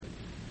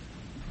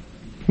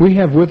We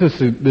have with us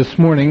this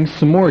morning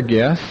some more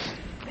guests,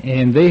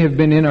 and they have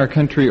been in our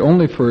country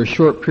only for a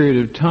short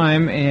period of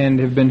time and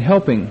have been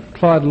helping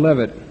Claude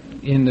Levitt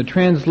in the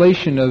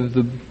translation of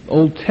the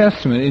Old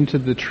Testament into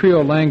the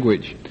Trio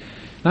language.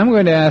 I'm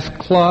going to ask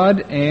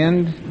Claude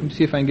and, let me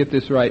see if I can get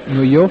this right,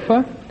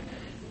 Muyofa.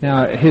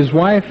 Now, his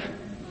wife,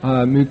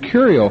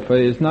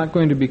 Mukuriofa, is not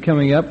going to be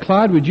coming up.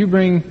 Claude, would you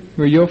bring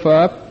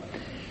Muyofa up?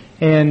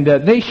 And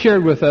they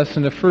shared with us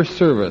in the first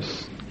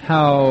service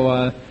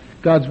how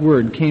God's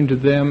Word came to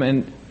them,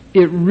 and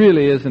it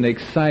really is an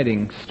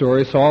exciting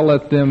story, so I'll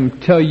let them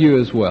tell you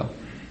as well.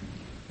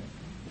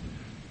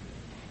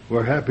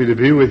 We're happy to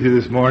be with you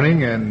this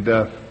morning, and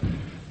the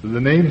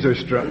names are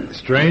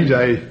strange.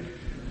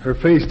 Her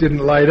face didn't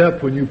light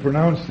up when you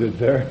pronounced it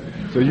there,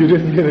 so you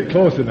didn't get it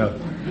close enough.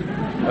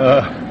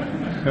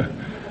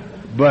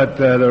 But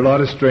there are a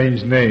lot of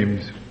strange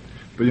names.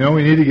 But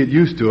we need to get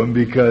used to them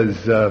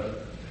because there are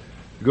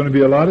going to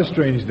be a lot of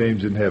strange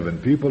names in heaven.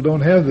 People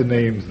don't have the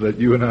names that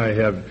you and I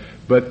have,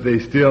 but they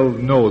still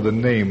know the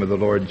name of the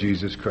Lord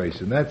Jesus Christ,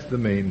 and that's the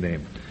main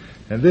name.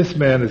 And this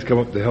man has come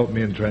up to help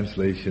me in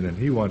translation, and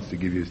he wants to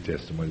give you his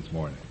testimony this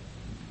morning.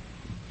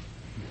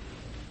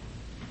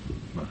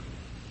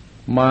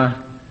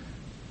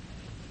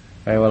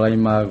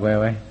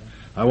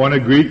 I want to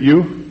greet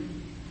you.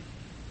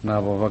 I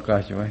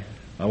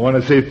want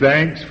to say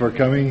thanks for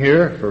coming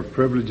here, for the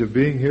privilege of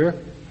being here.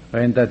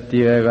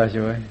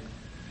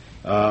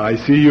 I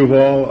see you've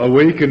all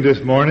awakened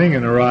this morning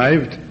and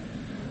arrived.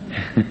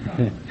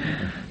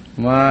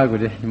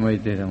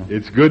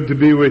 It's good to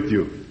be with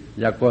you.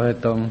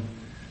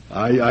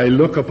 I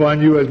look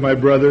upon you as my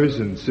brothers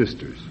and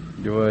sisters.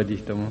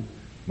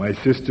 My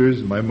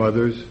sisters, my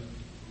mothers,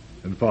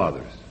 and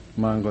fathers.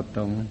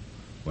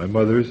 My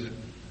mothers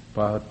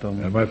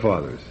and my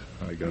fathers.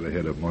 I got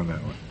ahead of them on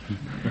that one.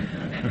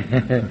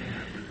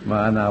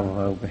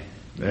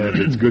 And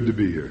it's good to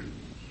be here.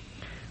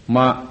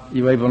 I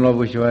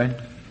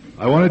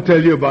want to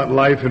tell you about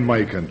life in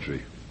my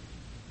country.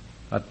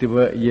 I want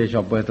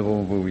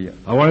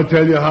to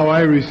tell you how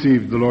I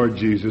received the Lord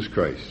Jesus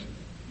Christ.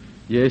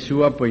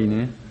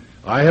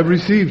 I have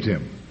received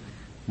Him.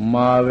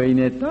 My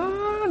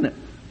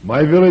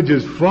village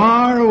is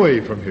far away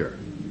from here.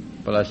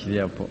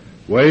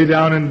 Way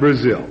down in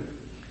Brazil.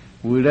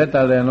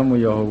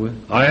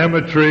 I am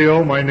a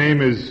trio. My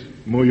name is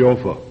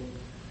Muyofa.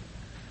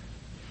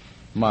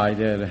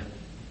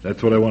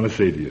 That's what I want to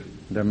say to you.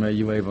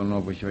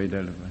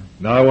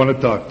 Now I want to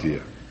talk to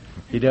you.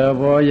 I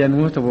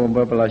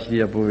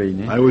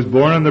was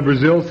born on the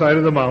Brazil side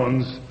of the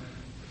mountains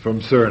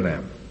from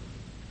Suriname.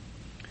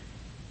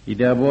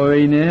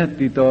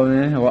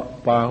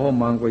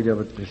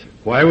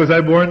 Why was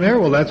I born there?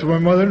 Well, that's where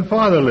my mother and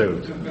father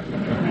lived.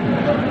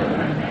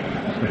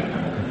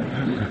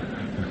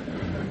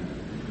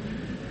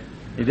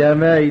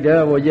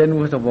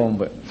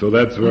 So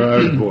that's where I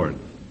was born.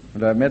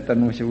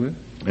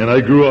 And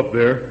I grew up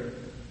there.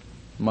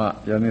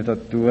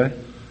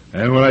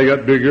 And when I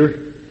got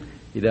bigger,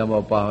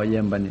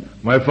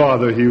 my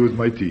father, he was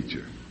my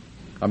teacher.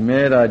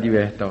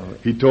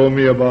 He told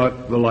me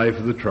about the life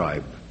of the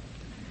tribe.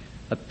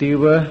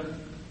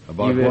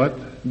 About what?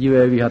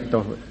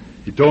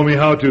 He told me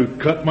how to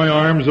cut my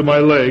arms and my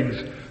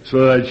legs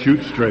so that I'd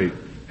shoot straight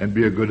and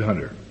be a good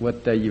hunter.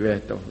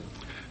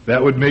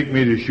 That would make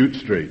me to shoot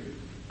straight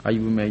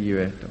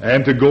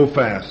and to go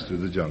fast through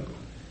the jungle.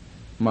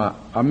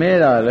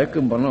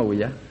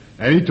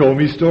 And he told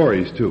me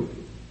stories too.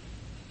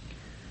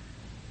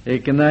 He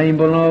told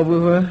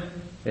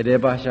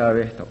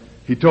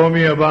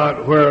me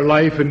about where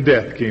life and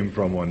death came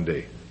from one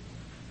day.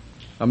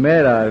 And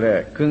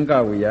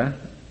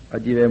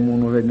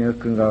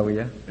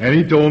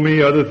he told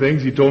me other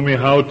things. He told me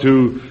how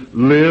to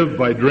live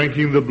by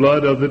drinking the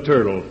blood of the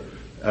turtle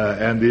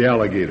and the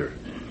alligator.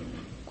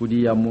 And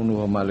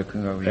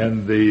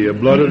the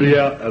blood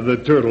of the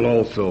turtle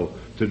also,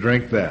 to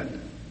drink that.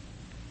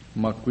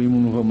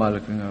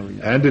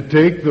 And to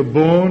take the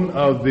bone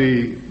of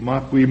the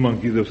makwi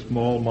monkey, the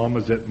small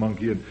marmoset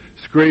monkey, and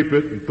scrape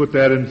it and put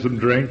that in some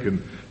drink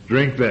and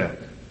drink that.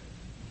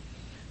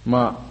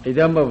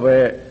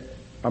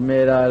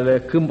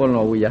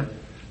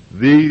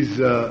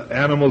 These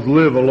animals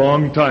live a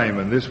long time,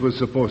 and this was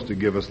supposed to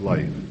give us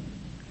life.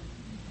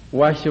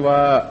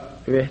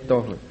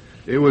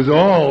 It was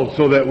all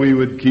so that we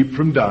would keep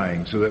from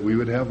dying, so that we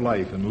would have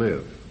life and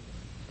live.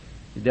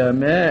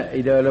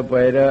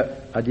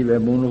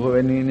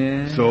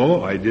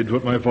 So I did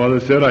what my father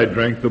said. I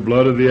drank the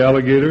blood of the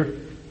alligator.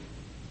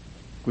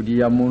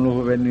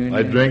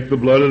 I drank the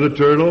blood of the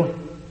turtle.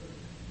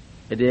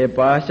 I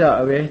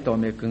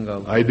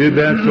did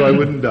that so I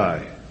wouldn't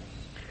die.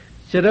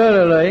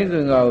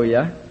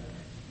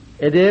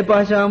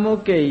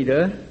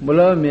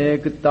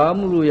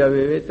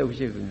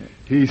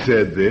 He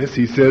said this.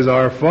 He says,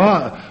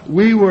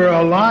 we were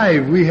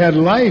alive. We had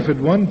life at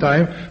one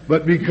time,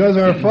 but because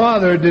our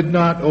father did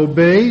not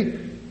obey,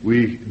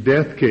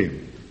 death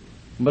came.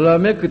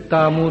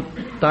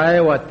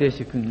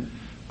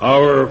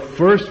 Our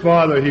first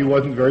father, he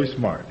wasn't very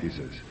smart, he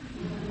says.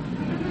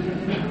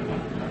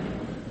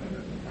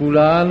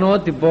 Kulano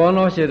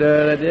tipono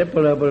shirere de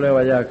pula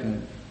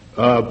wayakin.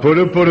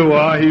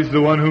 Purupuruwa, he's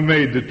the one who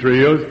made the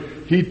trios.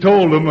 He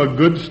told them a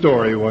good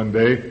story one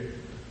day,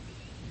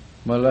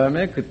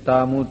 Malame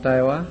kitamu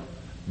taiwa.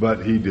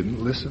 but he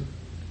didn't listen.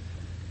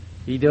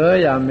 Ida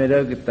ya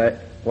mera kita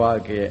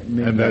wake.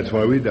 And that's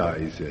why we die,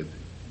 he said.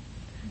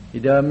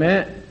 Ida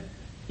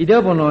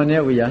bono ne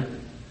uya.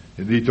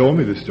 And he told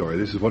me the story.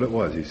 This is what it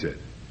was, he said.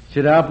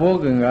 Shirapo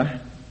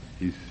gunga.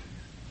 He's,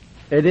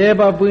 Ede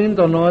ba puin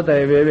tono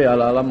tai bebe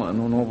alala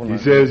manu no he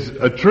says,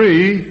 a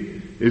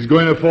tree is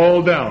going to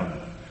fall down,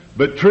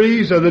 but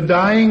trees are the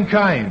dying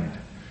kind,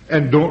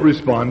 and don't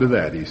respond to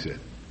that, he said.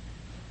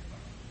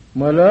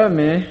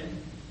 Malame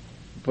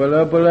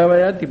pula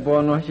waya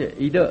tipono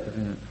she ida.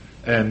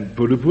 And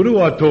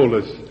Purupuruwa told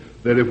us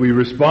that if we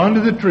respond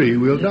to the tree,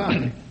 we'll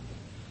die.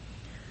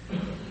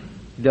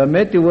 The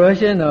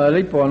metiwashe na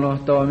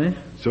lipono tome.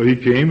 So he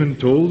came and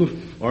told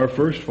our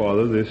first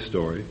father this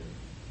story.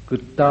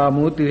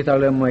 Kitamu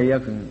titale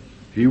mayakin.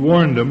 He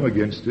warned them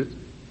against it,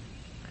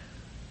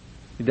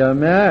 Ida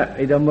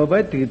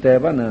mabai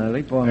titaba na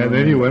lipono. and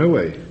then he went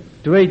away.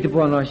 Tuwei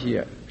tipono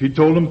shia. He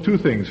told them two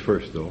things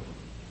first, though.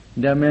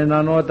 Ida me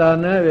nanota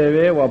ne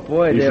bebe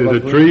wapo He ede said, ba a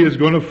tree is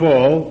going to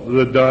fall,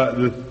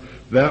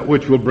 that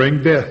which will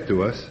bring death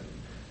to us.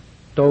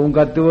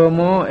 Tongkatu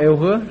mo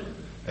euhu.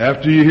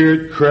 After you hear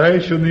it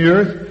crash on the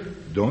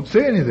earth, don't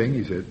say anything,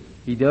 he said.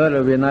 Ida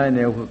lebena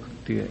ne euhu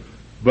tie.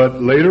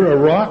 But later a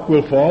rock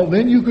will fall,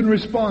 then you can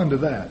respond to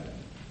that.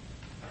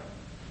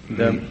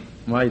 Ida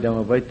mai ida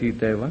mabai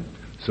titaba.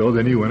 So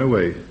then he went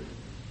away.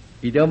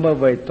 Ida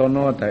mabai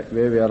tono tai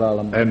bebe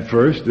alalam. And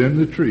first, then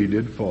the tree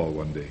did fall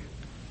one day.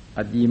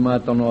 Adima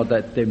tono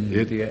tai tem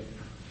tie.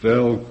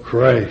 Fell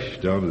crash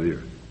down to the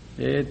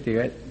earth.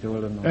 Tie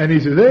tolo no. And he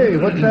said, hey,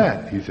 what's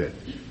that? He said.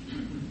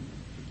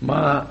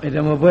 Ma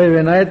ida mabai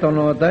benai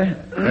tono tai.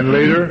 And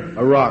later,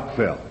 a rock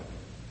fell.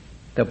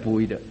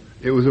 Tapu ida.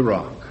 It was a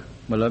rock.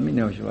 Malami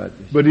ne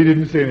uswati. But he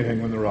didn't say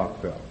anything when the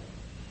rock fell.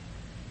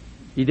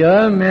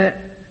 Ida me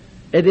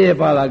ede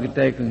pala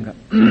kitai kunga.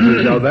 He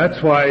said, now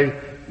that's why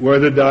we're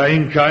the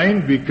dying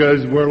kind,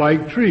 because we're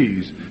like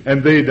trees,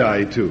 and they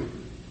die too.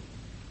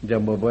 Ida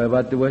mabai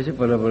batu wasi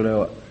pala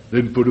wa.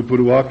 Then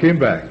Purupuruwa came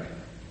back,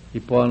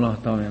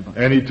 Ipono tome ba.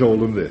 and he told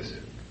them this.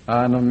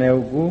 Ano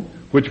meuku.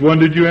 Which one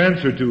did you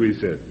answer to, he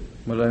said.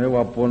 Malami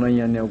wapono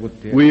ya ne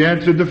ukuti. We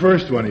answered the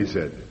first one, he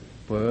said.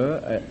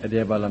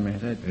 Ede pala me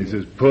sai. And he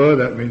says, puh,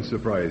 that means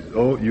surprise.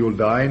 Oh, you'll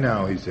die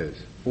now, he says.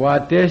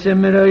 Wate se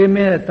mero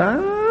me ta.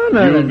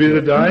 You will be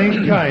the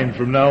dying kind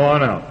from now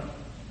on out.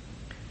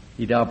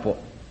 Ida po.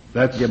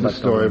 That's the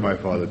story my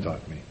father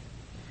taught me.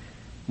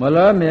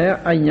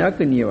 Malami anya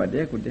kini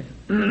wade kude.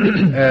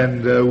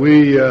 And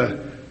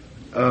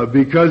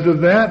because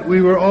of that,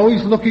 we were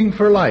always looking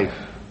for life,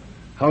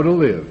 how to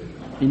live.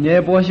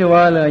 Ine po se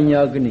wala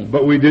anya kini.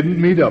 But we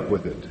didn't meet up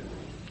with it.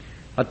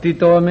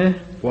 Atito me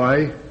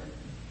Why?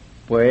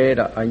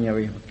 poera anya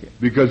we.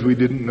 Because we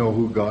didn't know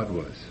who God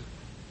was.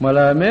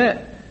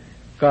 Malami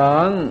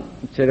kan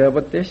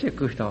cerabate se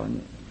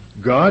kustawani.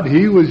 God,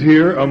 He was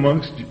there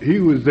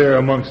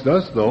amongst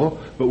us though,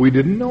 but we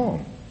didn't know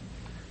Him.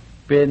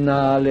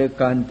 Penale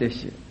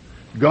kantese.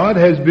 God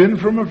has been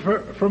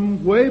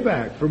from way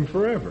back, from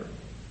forever.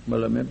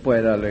 Malami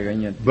poera le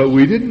ganya. But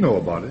we didn't know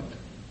about it.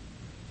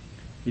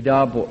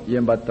 Ida po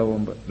yembata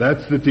womba.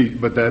 That's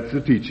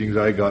the teachings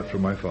I got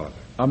from my father.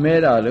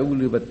 Amera le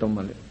ulu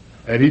batomale.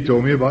 And he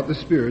told me about the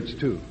spirits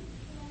too.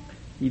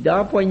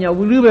 Ida po nya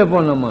ulu be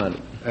bonamal.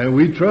 And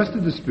we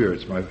trusted the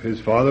spirits. His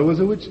father was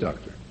a witch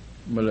doctor.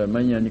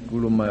 Malami nya ni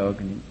kuluma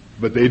yakni.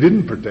 But they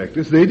didn't protect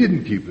us. They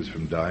didn't keep us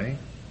from dying.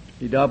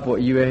 Ida po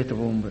iwe to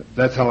womba.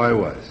 That's how I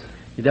was.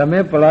 Ida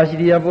me palasi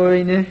dia po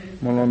ine.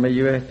 Molo me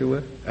iwe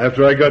to.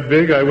 After I got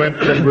big, I went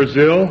from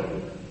Brazil.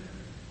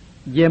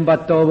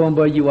 Yembato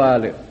womba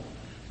yuale.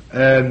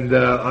 And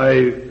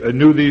I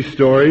knew these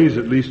stories,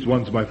 at least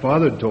once my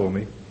father had told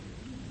me.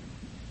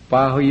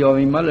 Pahuyo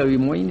mi malawi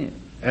moine.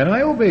 And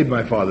I obeyed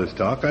my father's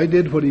talk. I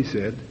did what he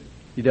said.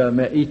 Ida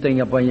me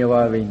itinga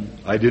panyawa vini.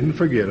 I didn't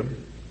forget him.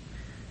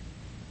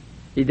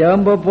 Ida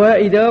mbo po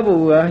ida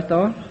bu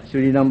to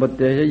suri number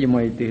te je mo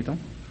ite to.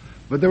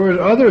 But there were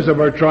others of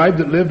our tribe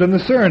that lived on the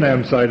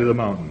Suriname side of the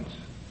mountains.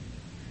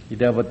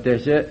 Ida bote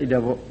se ida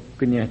bo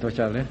kunya to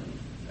chale.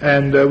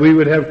 And we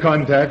would have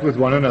contact with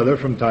one another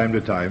from time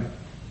to time.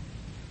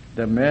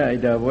 Da me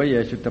ida bo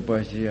yesu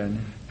tapasian.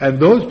 And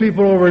those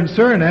people over in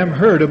Suriname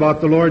heard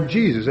about the Lord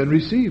Jesus and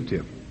received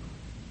Him.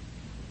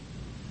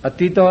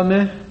 Atito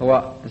me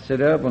wa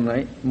sera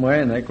bonai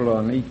moe na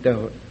kolon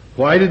ite.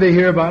 Why did they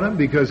hear about Him?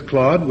 Because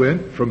Claude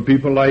went from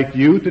people like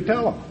you to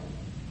tell them.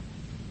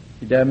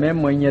 Ida me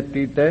monya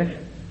tite.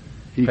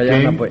 He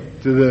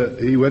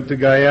went to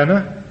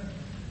Guyana.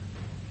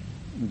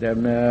 Da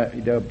me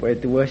ida po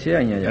etuwase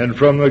anya. And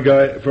from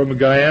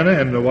Guyana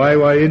and the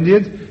Wai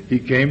Indians, he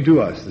came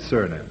to us, the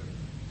Suriname.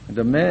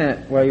 Da me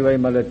wai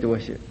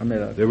malatuwase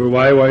amela. There were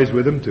Wais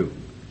with him too.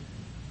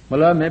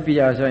 Mala me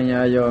piyasa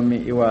nya yo mi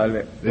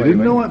iwale. They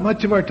didn't know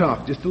much of our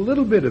talk, just a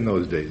little bit in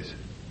those days.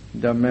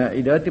 Da me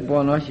ida ti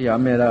pono si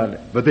amera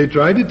But they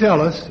tried to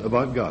tell us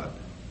about God.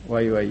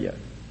 wai ya.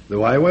 The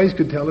Waiwais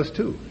could tell us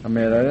too.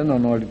 Amera no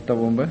no lita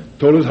bomba.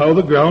 Told us how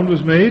the ground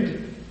was made,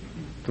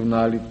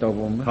 Tuna lita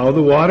bomba. how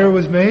the water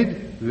was made,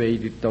 Vei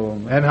lita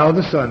bomba. and how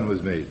the sun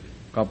was made,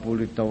 Kapu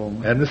lita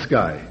bomba. and the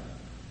sky.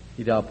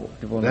 Ida po.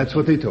 Ti pono. That's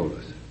what they told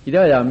us.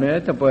 Ida ya me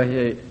ta po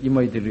he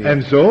imai diri.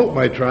 And so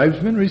my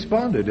tribesmen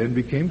responded and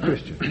became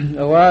Christian.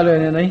 Awala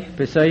ne nai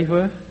pesai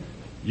ho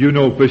You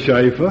know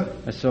Peshaifa,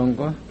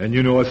 asongo. and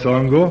you know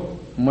Asongo,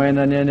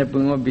 Maina ne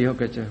pungo biho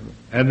kacha.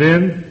 and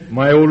then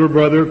my older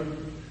brother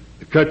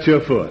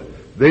Kachafa.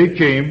 They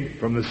came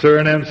from the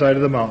Suriname side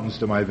of the mountains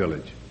to my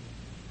village.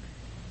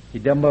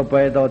 Idamba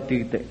pa da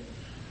tite.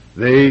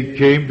 They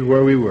came to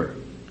where we were,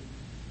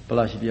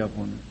 Palash dia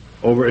pono.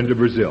 over into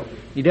Brazil.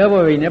 Ida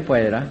bo ne pa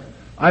era.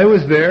 I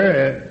was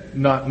there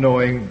not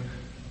knowing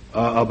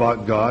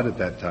about God at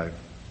that time.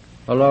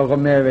 Alo ko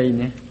me vei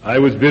ne. I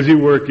was busy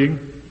working.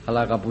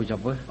 Ala kapu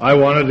chapa. I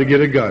wanted to get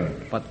a gun.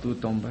 Patu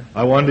tomba.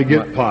 I wanted to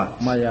get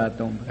pots. Maya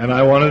tomba. And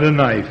I wanted a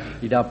knife,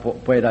 Ida po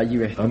era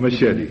iwe. a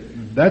machete.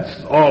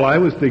 That's all I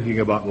was thinking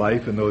about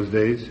life in those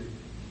days.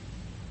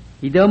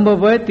 Idamba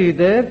ba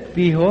tite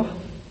piho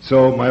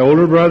So my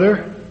older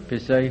brother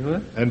pesai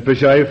ho and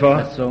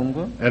Peshaifa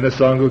asongo. and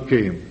Asongo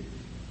came.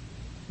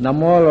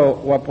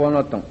 Namolo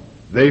wapono tong.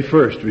 They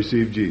first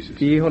received Jesus.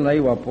 Piho nai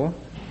wapo.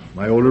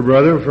 My older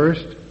brother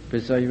first,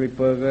 Pesai wi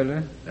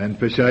pagale. and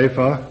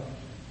Peshaifa,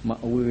 Ma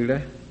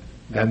uile.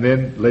 and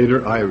then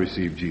later I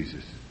received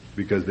Jesus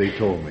because they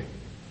told me.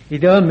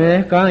 Ida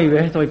me ka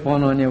iwe toi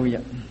pono ne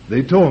uya.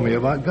 They told me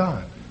about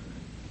God.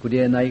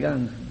 Kudia nai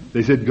kan.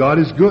 They said God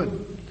is good.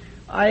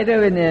 Ai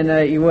de ne na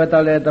iwa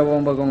tale ta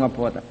bomba ko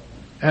ngapota.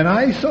 And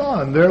I saw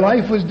them. Their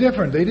life was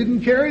different. They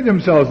didn't carry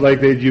themselves like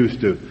they'd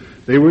used to.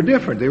 They were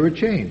different. They were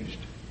changed.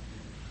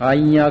 Ai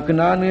nya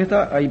kana ne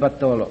ta ai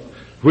batolo.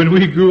 When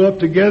we grew up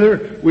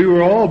together, we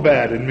were all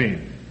bad and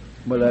mean.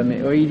 Bala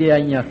me oi de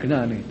ai nya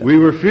kana ne ta. We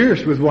were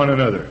fierce with one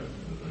another.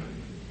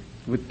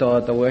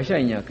 Wutta ta wa sha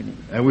nya kani.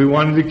 And we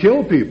wanted to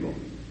kill people.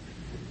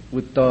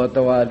 Wutta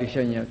ta wa di sha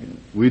nya kani.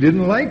 We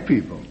didn't like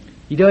people.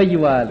 Ida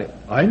iwale.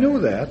 I knew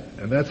that,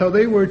 and that's how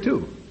they were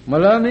too.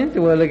 Mala me te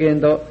wala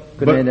gendo.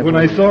 But when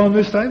I saw them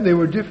this time, they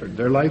were different.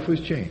 Their life was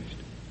changed.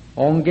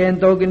 Ongen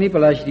to kini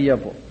palash dia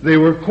po. They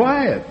were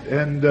quiet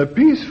and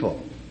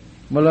peaceful.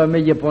 Mala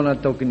me je pona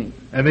to kini.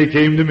 And they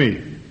came to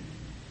me.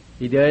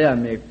 Ida ya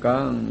me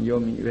kang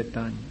yomi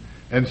wetan.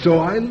 And so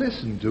I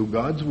listened to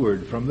God's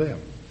word from them.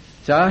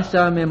 Sa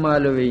sa me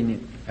malo ini.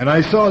 And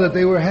I saw that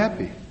they were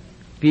happy.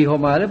 Piho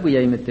mala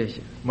buya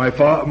imetesha.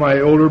 My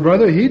older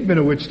brother, he'd been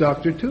a witch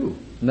doctor too.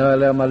 Na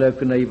la mala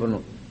kuna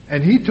ipono.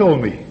 And he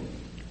told me,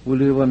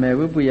 Ulu wa me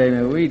buya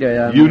me wi da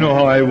ya. you know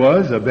how I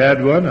was, a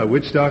bad one, a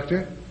witch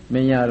doctor,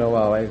 Me nya ro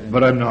wa wa.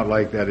 but I'm not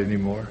like that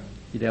anymore.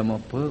 Ida mo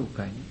po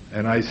kan.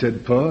 And I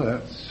said, Pa,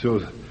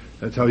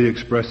 that's how you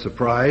express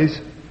surprise.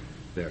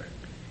 There.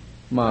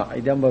 Ma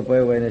ida mo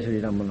po wa na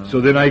suri namono. So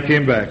then I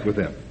came back with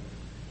them.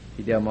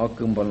 Ida mo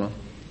kumbono.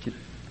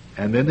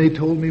 And then they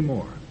told me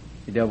more.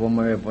 Ida bo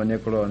mo po ne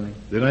koloni.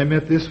 Then I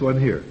met this one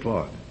here,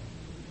 Claude.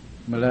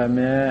 Mala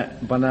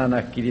me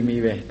banana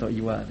kirimi we to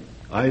iwale.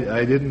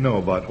 I didn't know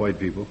about white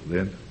people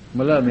then.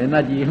 Mala me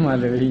na ji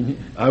malo ini.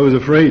 I was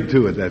afraid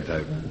too at that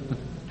time.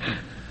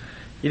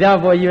 Ida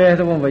bo iwe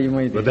to bomba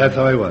imoi. But that's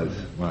how I was.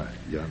 My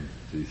young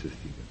Jesus.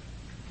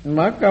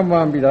 Maka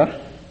mambida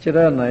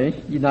chira nai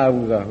ina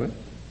uga ho.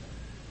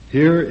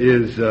 Here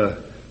is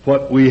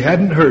what we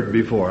hadn't heard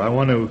before. I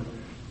want to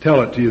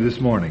tell it to you this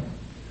morning.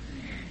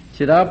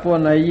 Chira po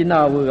nai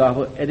ina uga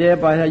ho. Ede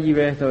ba sa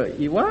iwe to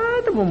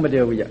iwa to bomba de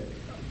uya.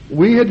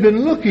 We had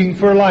been looking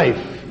for life.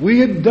 We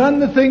had done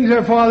the things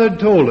our Father had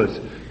told us,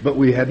 but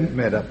we hadn't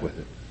met up with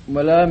it.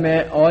 Mala me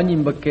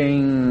onim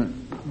bakeng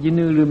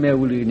jinulu me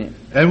ulu ne.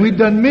 And we'd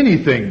done many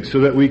things so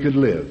that we could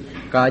live,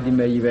 Ka di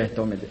me iwe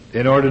to me de.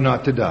 in order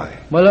not to die.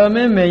 Mala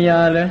me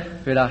yale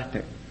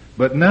ferahte.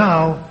 But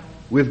now,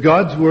 with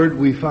God's Word,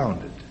 we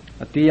found it.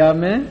 Atia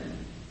me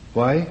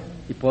Why?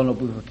 ipono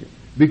bu hoke.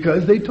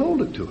 Because they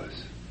told it to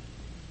us.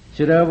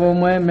 Chira bo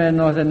me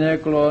no se ne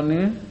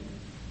koloni.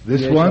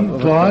 This Yes, one,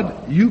 of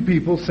Claude, you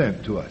people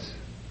sent to us.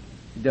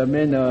 Da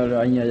me no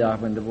anya ya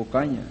ben de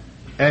bokanya.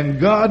 And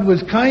God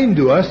was kind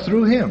to us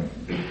through Him.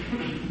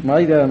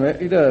 Mai da me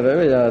ida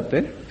re ya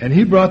te. And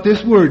He brought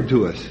this Word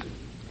to us.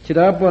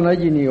 Chira po na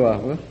jini wa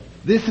ho.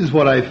 This is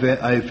what I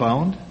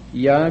found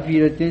Ya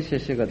firate se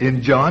se ga.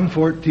 in John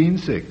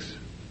 14:6.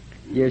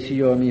 Yesu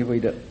yo mi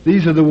hoida.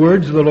 These are the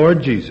words of the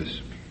Lord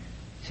Jesus.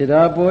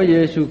 Chira po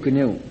Yesu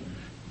kneu.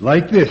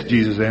 Like this,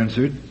 Jesus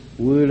answered,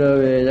 Ula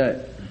we ya.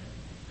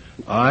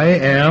 I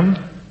am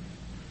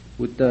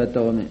Utta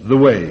to me. the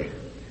way,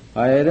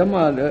 Ai ra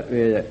ma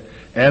we ya.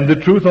 and the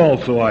truth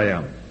also I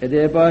am,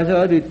 Ede pa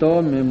sa di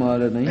to me ma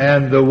ra nai.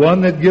 and the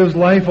one that gives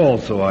life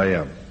also I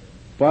am.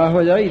 Pa ho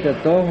ya ita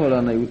to ho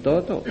ra nai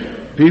uto to.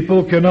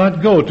 People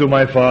cannot go to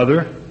my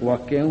Father Wa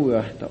ken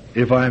wa to.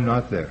 if I am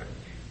not there.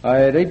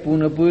 Ai re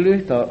puna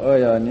pulu to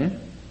aya ne.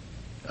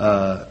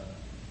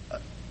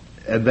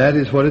 And that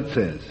is what it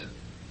says.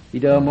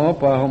 Ida mo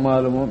pa ho ma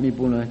lo mo mi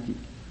puna ti.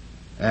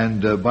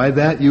 And by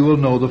that you will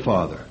know the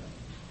Father.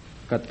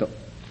 ကတ်တော့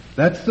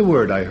That's the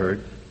word I heard.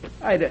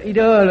 အဲ့ဒါဣ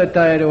ဒေါလ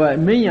တာရတော့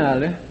မင်းရ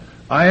လေ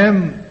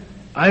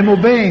I'm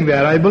obeying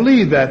that. I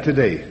believe that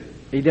today.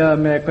 ဣဒေါ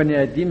မေကနေ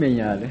ဒီမင်း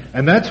ရလေ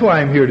And that's why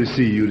I'm here to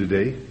see you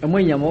today. အ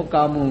မွေညမော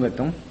ကာမုံက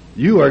တော့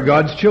You are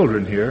God's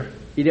children here.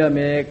 ဣဒေါ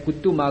မေကု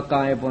တုမာ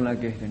ကာယပေါ်လာ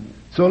ကေတယ်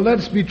So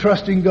let's be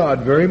trusting God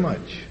very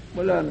much. ဘ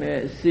လာမေ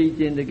စီ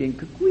တင်တဲ့က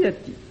ကူရ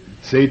တိ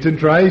Satan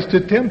tries to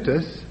tempt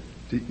us.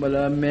 ဘ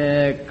လာမေ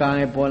ကာ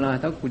ယပေါ်လာ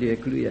တော့ကူရ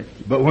ကူရ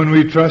တိ But when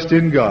we trust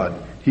in God,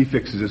 He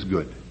fixes us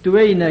good.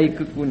 တွေးနိုင်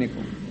ကူနေ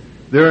ကို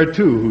There are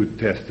two who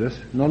test us.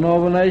 နော်နော်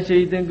ဘလိုက်စီ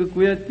တင်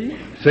ကူရတိ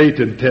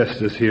Satan tests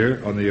us here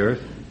on the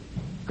earth.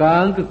 ကာ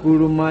န်ကူ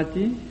ရမ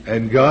တိ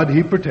And God,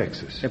 He protects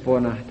us အပေါ်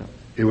နာတော့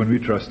when we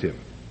trust Him.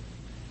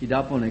 ဣ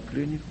ဒေါပေါ်နေ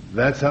ကူနေကို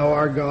That's how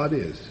our God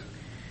is.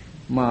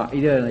 မာဣ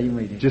ဒေါလိုက်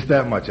မိတယ် Just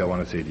that much I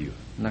want to say to you.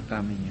 နကာ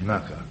မင်းရ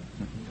Naka.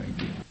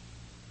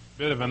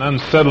 Bit of an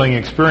unsettling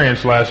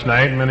experience last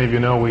night. Many of you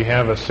know we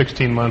have a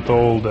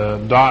 16-month-old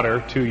daughter,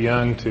 too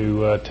young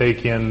to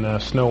take in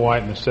Snow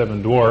White and the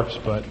Seven Dwarfs,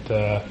 but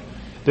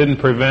didn't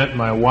prevent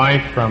my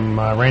wife from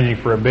arranging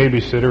for a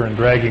babysitter and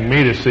dragging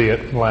me to see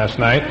it last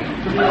night.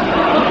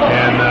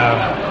 And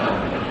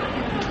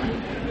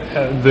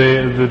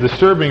the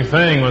disturbing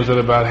thing was that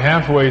about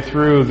halfway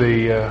through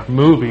the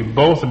movie,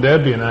 both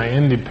Debbie and I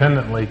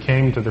independently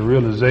came to the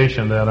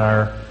realization that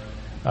our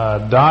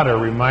daughter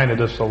reminded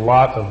us a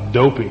lot of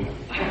Dopey.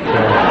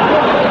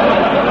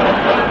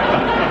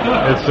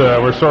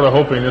 So we're sort of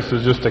hoping this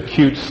is just a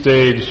cute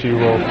stage she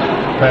will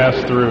pass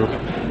through.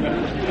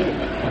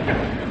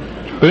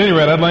 But at any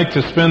rate, I'd like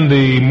to spend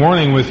the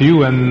morning with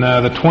you in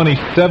the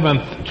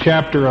 27th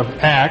chapter of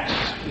Acts.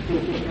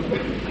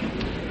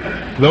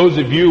 Those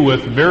of you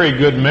with very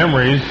good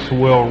memories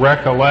will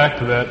recollect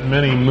that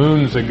many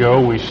moons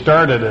ago we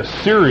started a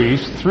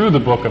series through the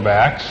book of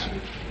Acts.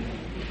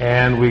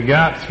 And we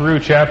got through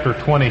chapter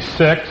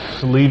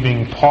 26,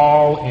 leaving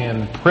Paul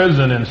in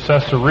prison in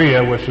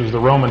Caesarea, which is the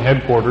Roman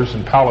headquarters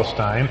in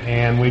Palestine,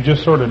 and we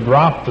just sort of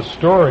dropped the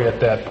story at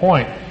that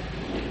point.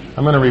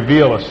 I'm going to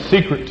reveal a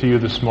secret to you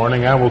this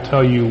morning. I will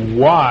tell you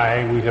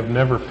why we have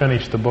never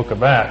finished the book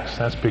of Acts.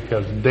 That's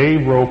because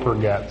Dave Roper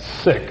got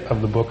sick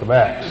of the book of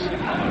Acts.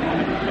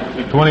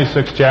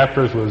 26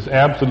 chapters was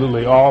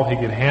absolutely all he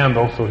could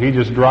handle, so he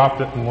just dropped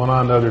it and went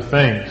on to other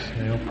things.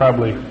 He'll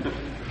probably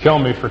kill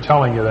me for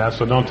telling you that,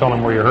 so don't tell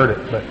him where you heard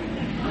it. But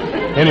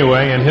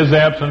anyway, in his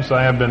absence,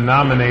 I have been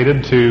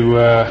nominated to,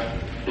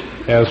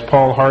 as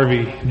Paul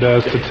Harvey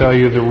does, to tell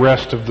you the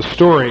rest of the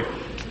story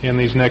in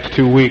these next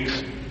 2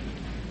 weeks.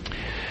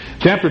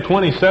 Chapter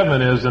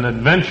 27 is an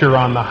adventure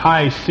on the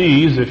high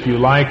seas. If you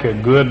like a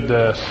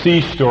good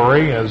sea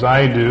story, as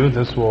I do,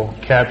 this will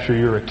capture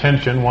your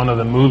attention. One of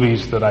the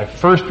movies that I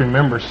first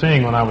remember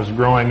seeing when I was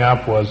growing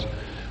up was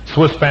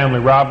Swiss Family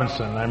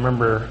Robinson. I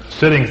remember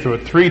sitting through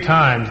it 3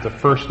 times the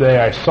first day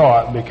I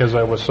saw it because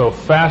I was so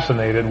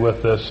fascinated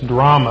with this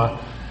drama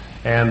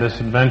and this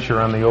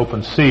adventure on the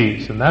open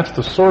seas. And that's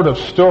the sort of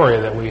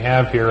story that we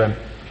have here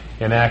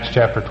in Acts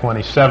chapter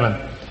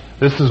 27.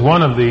 This is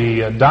one of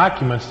the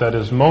documents that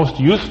is most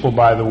useful,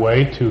 by the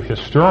way, to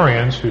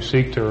historians who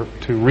seek to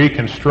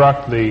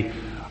reconstruct the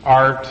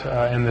art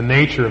and the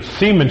nature of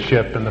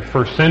seamanship in the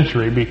first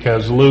century,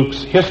 because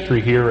Luke's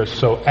history here is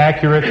so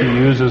accurate. He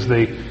uses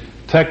the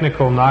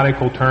technical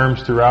nautical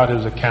terms throughout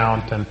his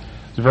account, and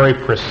is very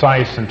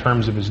precise in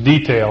terms of his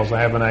details.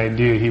 I have an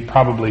idea he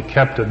probably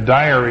kept a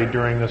diary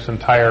during this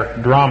entire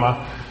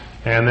drama,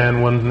 and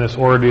then when this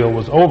ordeal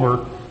was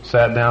over,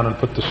 sat down and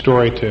put the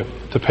story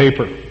to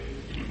paper.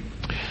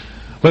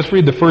 Let's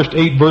read the first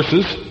 8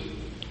 verses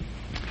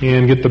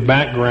and get the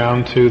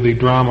background to the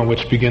drama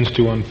which begins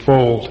to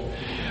unfold.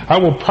 I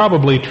will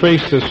probably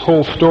trace this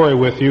whole story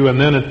with you, and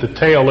then at the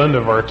tail end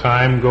of our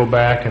time go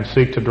back and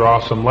seek to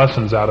draw some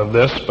lessons out of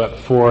this, but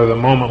for the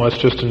moment let's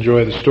just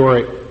enjoy the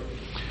story.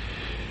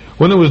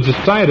 When it was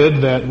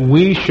decided that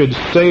we should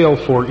sail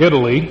for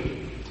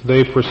Italy,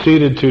 they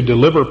proceeded to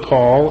deliver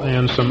Paul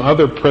and some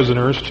other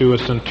prisoners to a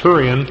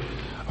centurion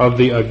of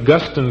the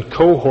Augustan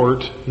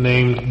cohort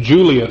named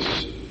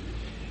Julius.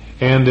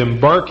 And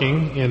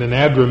embarking in an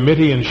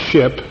Adramyttian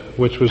ship,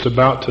 which was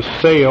about to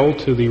sail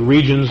to the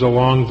regions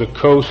along the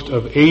coast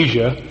of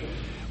Asia,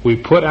 we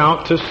put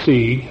out to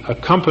sea,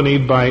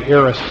 accompanied by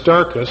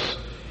Aristarchus,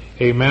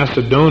 a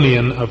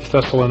Macedonian of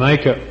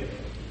Thessalonica.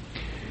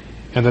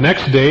 And the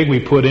next day we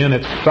put in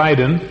at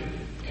Sidon,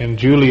 and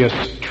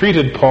Julius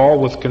treated Paul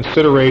with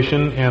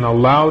consideration and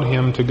allowed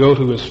him to go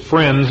to his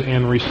friends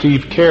and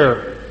receive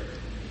care.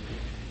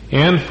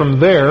 And from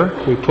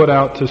there we put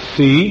out to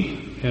sea,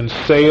 and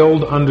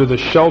sailed under the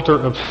shelter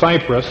of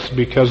Cyprus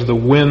because the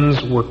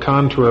winds were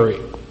contrary.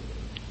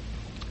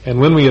 And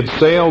when we had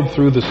sailed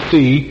through the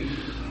sea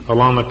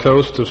along the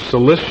coast of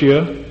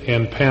Cilicia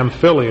and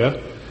Pamphylia,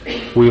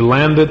 we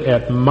landed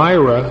at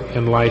Myra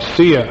in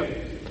Lycia.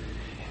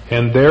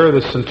 And there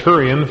the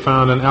centurion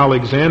found an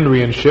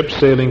Alexandrian ship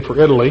sailing for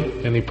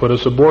Italy, and he put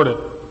us aboard it.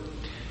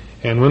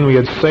 And when we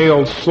had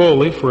sailed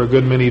slowly for a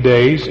good many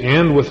days,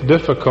 and with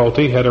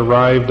difficulty had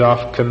arrived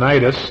off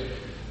Cnidus,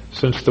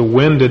 Since the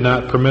wind did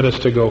not permit us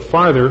to go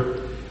farther,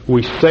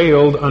 we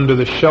sailed under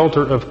the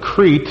shelter of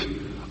Crete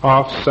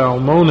off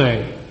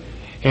Salmone,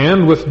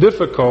 and with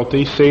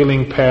difficulty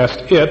sailing past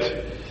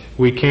it,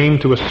 we came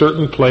to a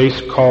certain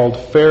place called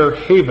Fair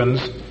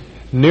Havens,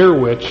 near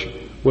which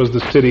was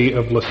the city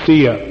of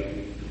Lasea.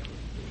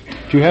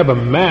 If you have a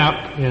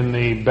map in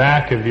the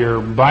back of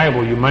your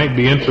Bible, you might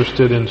be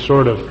interested in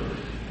sort of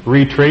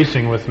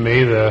retracing with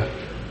me the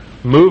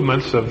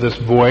movements of this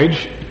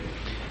voyage.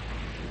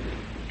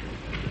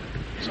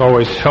 It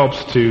always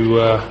helps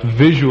to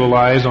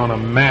visualize on a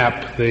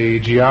map the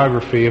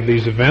geography of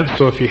these events.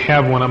 So if you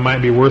have one, it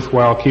might be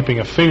worthwhile keeping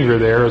a finger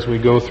there as we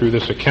go through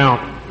this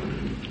account.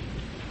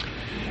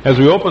 As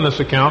we open this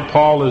account,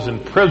 Paul is in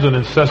prison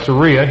in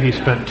Caesarea. He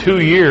spent 2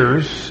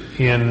 years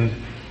in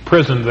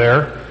prison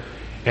there,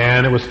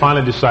 and it was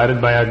finally decided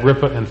by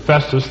Agrippa and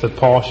Festus that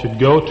Paul should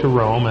go to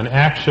Rome and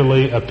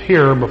actually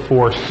appear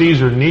before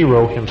Caesar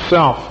Nero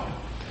himself.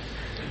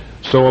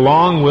 So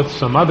along with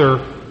some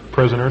other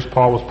prisoners,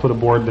 Paul was put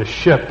aboard this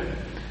ship.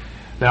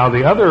 Now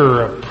the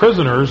other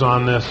prisoners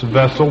on this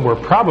vessel were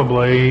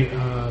probably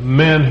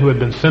men who had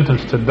been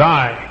sentenced to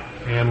die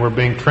and were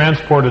being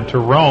transported to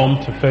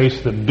Rome to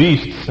face the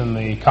beasts in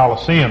the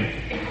Colosseum.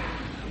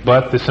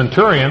 But the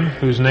centurion,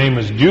 whose name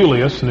is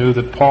Julius, knew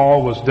that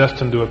Paul was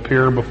destined to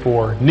appear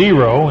before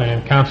Nero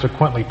and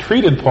consequently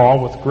treated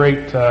Paul with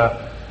great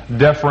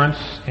deference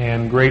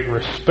and great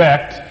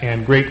respect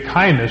and great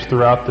kindness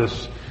throughout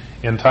this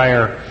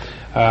entire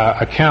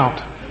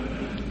account.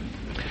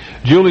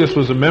 Julius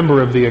was a member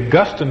of the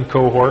Augustan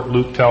cohort,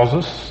 Luke tells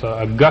us.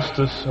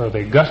 Augustus, or the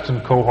Augustan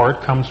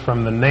cohort, comes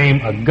from the name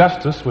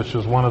Augustus, which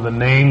was one of the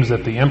names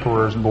that the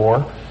emperors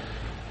bore.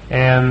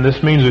 And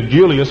this means that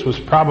Julius was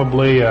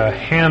probably a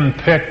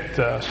hand-picked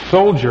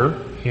soldier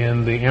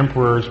in the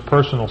emperor's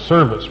personal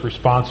service,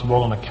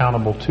 responsible and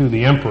accountable to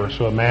the emperor,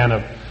 so a man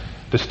of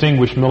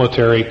distinguished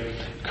military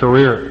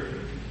career.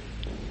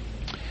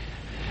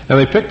 Now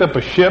they picked up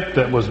a ship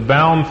that was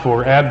bound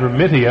for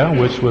Adramyttia,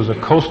 which was a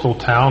coastal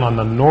town on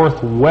the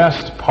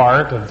northwest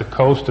part of the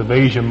coast of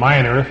Asia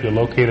Minor. If you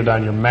locate it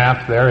on your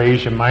map there,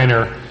 Asia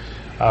Minor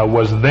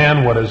was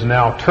then what is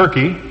now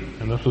Turkey,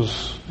 and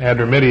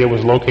Adramyttia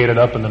was located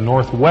up in the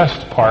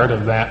northwest part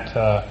of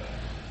that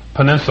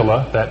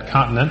peninsula, that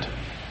continent.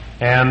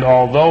 And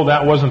although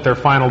that wasn't their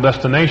final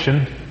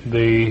destination,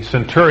 the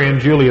centurion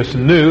Julius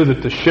knew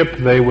that the ship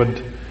they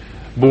would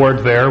board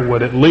there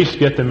would at least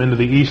get them into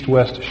the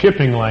east-west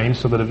shipping lane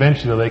so that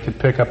eventually they could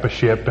pick up a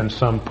ship in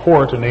some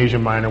port in Asia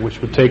Minor which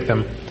would take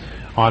them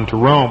on to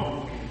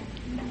Rome.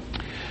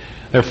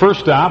 Their first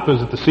stop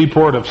is at the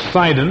seaport of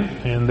Sidon,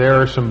 and there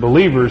are some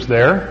believers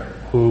there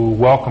who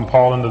welcome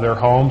Paul into their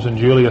homes, and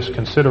Julius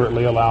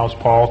considerately allows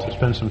Paul to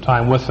spend some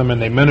time with them,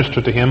 and they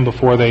minister to him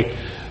before they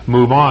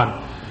move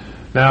on.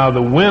 Now,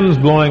 the winds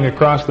blowing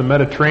across the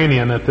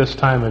Mediterranean at this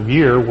time of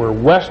year were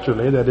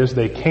westerly, that is,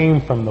 they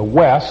came from the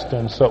west,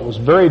 and so it was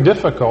very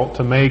difficult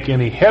to make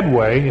any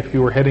headway if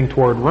you were heading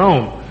toward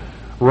Rome.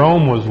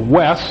 Rome was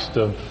west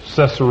of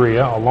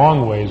Caesarea, a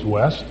long ways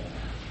west,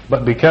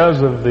 but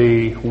because of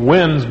the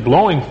winds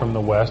blowing from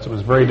the west, it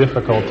was very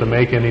difficult to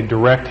make any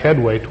direct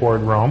headway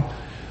toward Rome.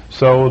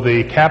 So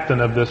the captain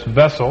of this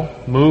vessel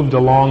moved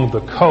along the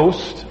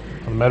coast,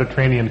 the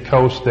Mediterranean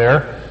coast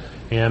there,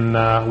 in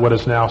what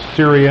is now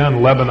Syria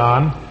and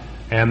Lebanon,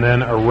 and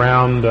then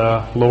around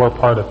lower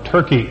part of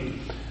Turkey.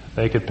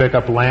 They could pick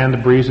up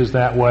land breezes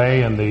that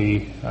way, and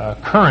the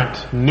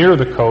current near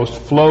the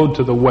coast flowed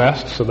to the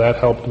west, so that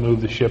helped move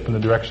the ship in the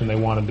direction they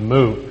wanted to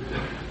move.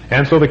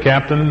 And so the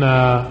captain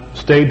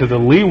stayed to the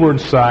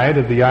leeward side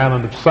of the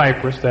island of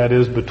Cyprus, that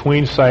is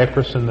between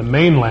Cyprus and the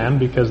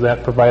mainland, because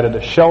that provided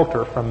a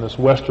shelter from this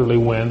westerly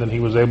wind, and he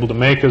was able to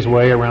make his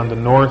way around the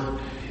north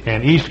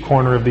and east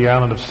corner of the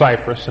island of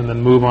Cyprus and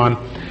then move on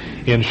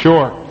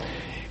inshore.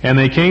 And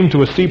they came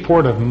to a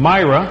seaport of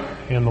Myra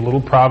in the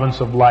little province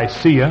of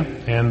Lycia,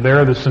 and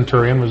there the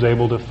centurion was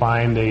able to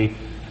find an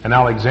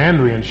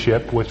Alexandrian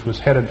ship which was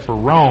headed for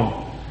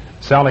Rome.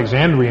 This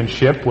Alexandrian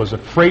ship was a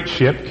freight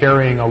ship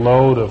carrying a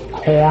load of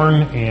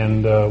corn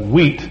and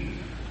wheat.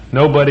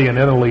 Nobody in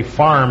Italy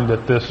farmed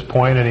at this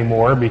point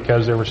anymore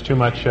because there was too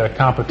much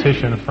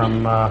competition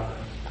from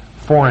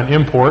foreign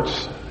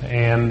imports,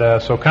 and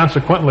so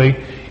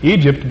consequently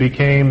Egypt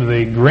became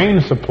the grain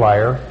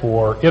supplier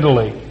for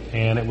Italy,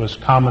 and it was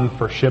common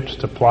for ships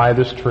to ply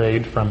this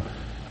trade from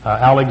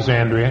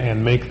Alexandria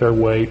and make their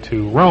way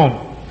to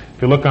Rome.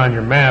 If you look on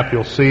your map,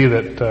 you'll see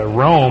that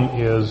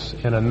Rome is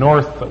in a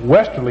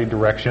northwesterly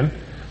direction,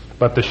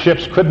 but the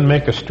ships couldn't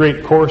make a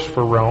straight course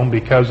for Rome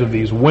because of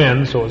these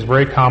winds, so it was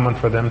very common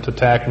for them to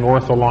tack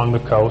north along the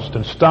coast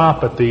and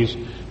stop at these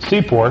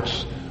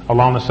seaports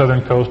along the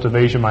southern coast of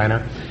Asia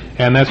Minor,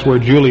 and that's where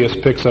Julius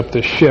picks up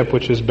this ship,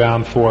 which is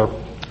bound for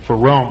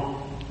Rome.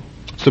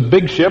 It's a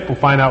big ship. We'll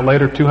find out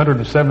later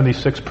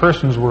 276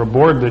 persons were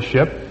aboard this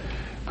ship,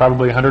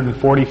 probably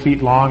 140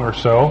 feet long or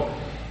so.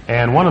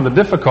 And one of the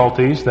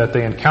difficulties that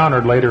they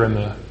encountered later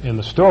in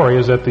the story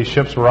is that these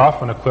ships were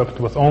often equipped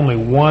with only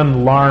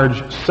one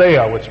large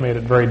sail, which made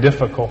it very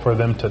difficult for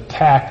them to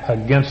tack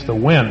against the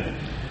wind.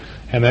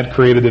 And that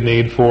created the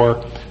need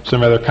for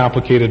some rather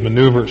complicated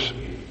maneuvers.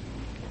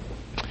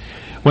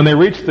 When they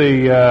reached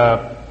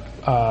the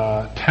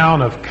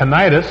town of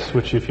Cnidus,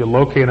 which if you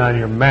locate on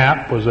your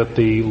map was at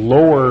the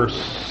lower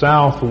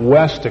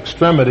southwest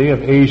extremity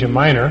of Asia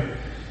Minor,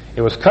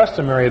 it was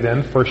customary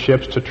then for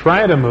ships to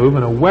try to move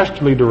in a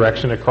westerly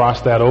direction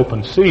across that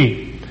open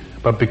sea.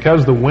 But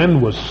because the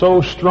wind was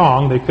so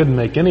strong, they couldn't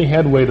make any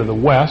headway to the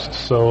west,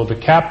 so the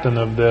captain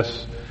of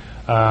this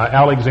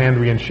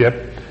Alexandrian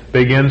ship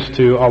begins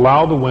to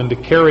allow the wind to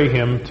carry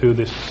him to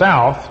the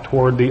south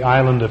toward the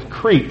island of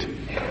Crete.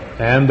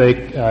 And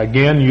they,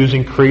 again,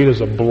 using Crete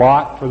as a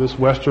blot for this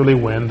westerly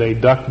wind, they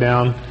duck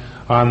down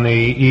on the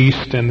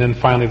east and then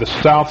finally the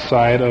south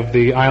side of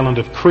the island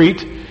of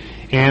Crete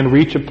and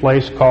reach a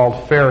place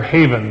called Fair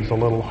Havens, a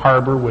little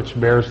harbor which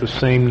bears the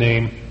same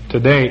name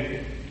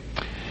today.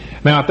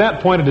 Now, at that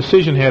point, a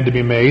decision had to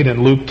be made,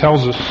 and Luke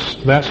tells us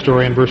that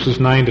story in verses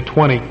 9 to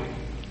 20.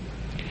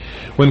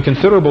 When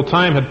considerable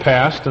time had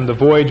passed and the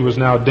voyage was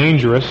now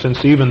dangerous,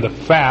 since even the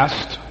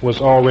fast was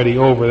already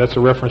over, that's a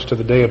reference to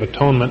the Day of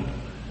Atonement,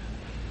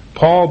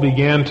 Paul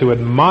began to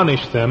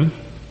admonish them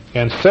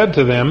and said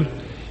to them,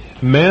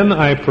 "Men,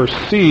 I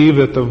perceive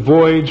that the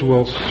voyage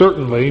will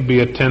certainly be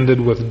attended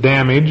with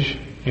damage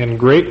and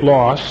great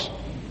loss,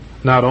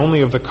 not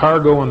only of the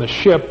cargo on the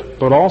ship,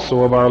 but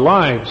also of our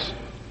lives."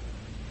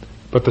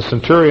 But the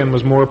centurion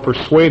was more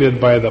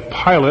persuaded by the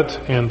pilot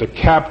and the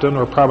captain,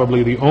 or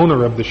probably the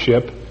owner of the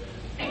ship,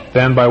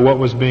 than by what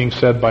was being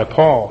said by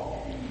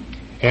Paul.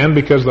 And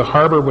because the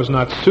harbor was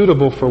not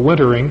suitable for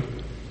wintering,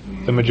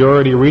 the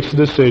majority reached the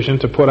decision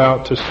to put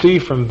out to sea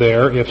from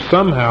there if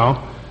somehow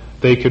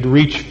they could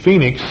reach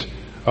Phoenix,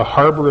 a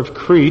harbor of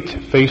Crete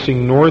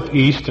facing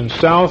northeast and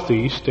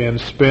southeast,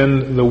 and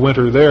spend the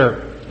winter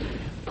there.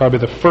 Probably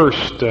the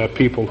first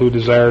people who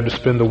desired to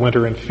spend the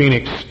winter in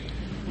Phoenix.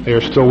 They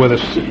are still with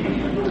us.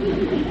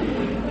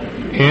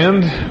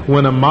 And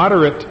when a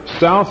moderate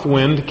south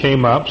wind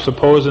came up,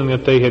 supposing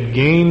that they had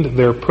gained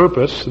their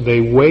purpose,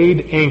 they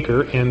weighed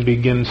anchor and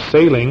began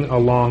sailing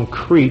along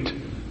Crete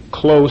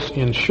close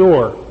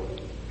inshore.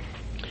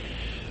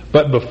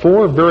 But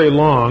before very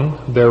long,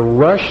 there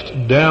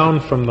rushed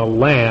down from the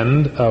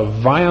land a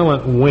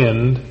violent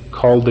wind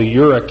called the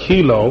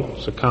Eurykilo.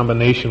 It's a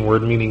combination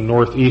word meaning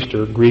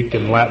northeaster, Greek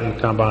and Latin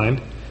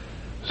combined,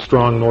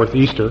 strong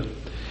northeaster.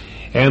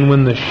 And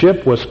when the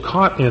ship was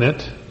caught in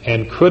it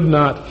and could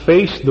not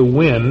face the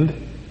wind,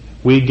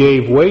 we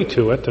gave way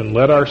to it and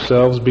let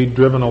ourselves be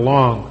driven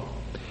along.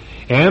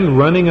 And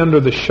running under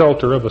the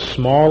shelter of a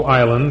small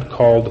island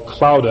called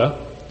Clauda,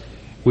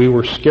 we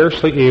were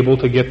scarcely able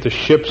to get the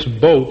ship's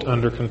boat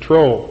under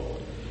control.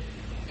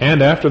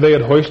 And after they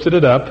had hoisted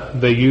it up,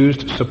 they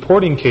used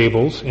supporting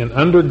cables in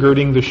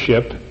undergirding the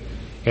ship,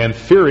 and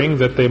fearing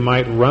that they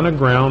might run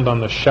aground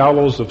on the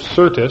shallows of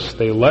Syrtis,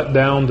 they let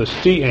down the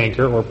sea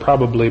anchor, or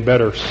probably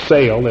better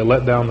sail. They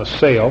let down the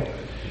sail,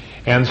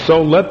 and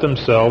so let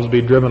themselves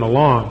be driven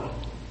along.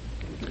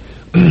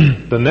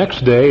 The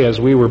next day, as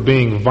we were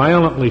being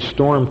violently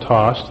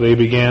storm-tossed, they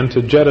began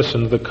to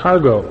jettison the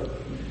cargo.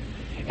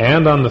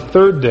 And on the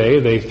third day,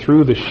 they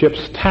threw the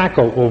ship's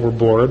tackle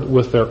overboard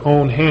with their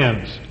own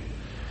hands.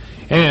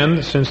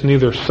 And since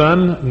neither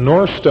sun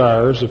nor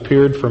stars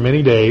appeared for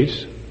many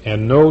days,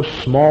 and no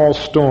small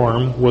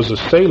storm was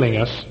assailing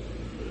us,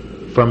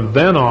 from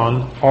then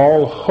on,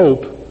 all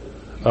hope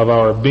of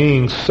our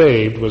being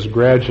saved was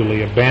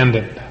gradually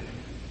abandoned.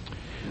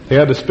 They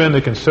had to spend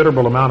a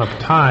considerable amount of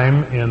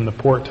time in the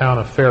port town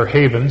of Fair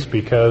Havens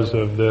because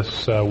of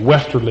this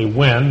westerly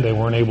wind. They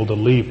weren't able to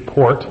leave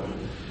port.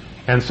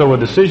 And so a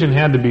decision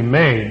had to be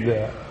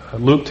made.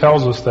 Luke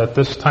tells us that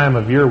this time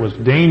of year was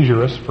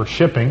dangerous for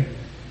shipping.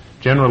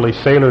 Generally,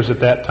 sailors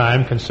at that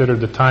time considered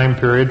the time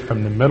period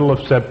from the middle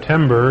of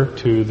September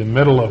to the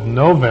middle of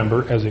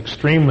November as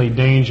extremely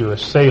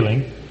dangerous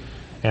sailing.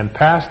 And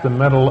past the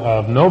middle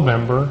of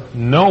November,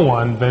 no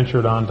one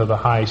ventured onto the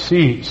high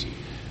seas.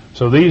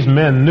 So these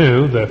men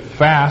knew the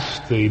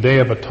fast, the Day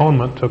of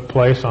Atonement, took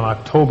place on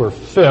October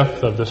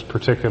 5th of this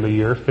particular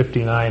year,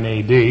 59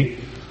 A.D.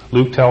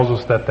 Luke tells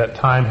us that that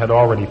time had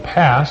already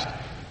passed.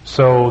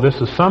 So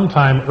this is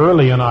sometime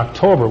early in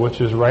October,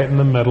 which is right in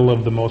the middle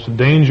of the most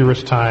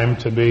dangerous time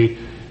to be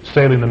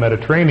sailing the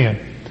Mediterranean.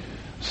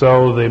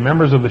 So the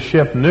members of the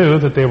ship knew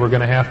that they were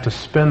going to have to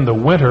spend the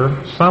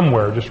winter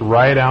somewhere, just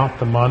ride out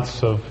the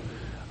months of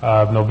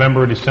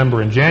November,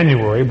 December, and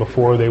January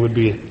before they would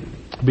be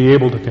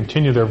able to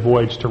continue their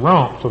voyage to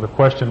Rome. So the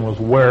question was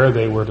where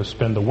they were to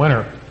spend the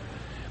winter.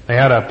 They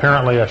had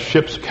apparently a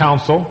ship's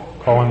council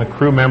calling the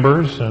crew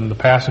members and the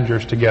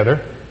passengers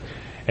together.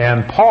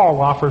 And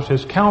Paul offers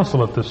his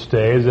counsel at this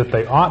stage that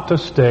they ought to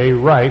stay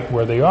right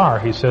where they are.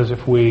 He says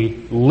if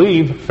we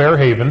leave Fair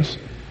Havens,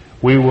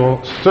 we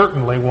will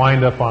certainly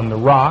wind up on the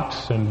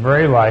rocks, and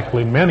very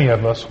likely many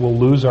of us will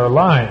lose our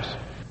lives.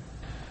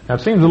 Now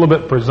it seems a little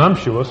bit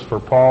presumptuous for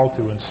Paul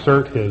to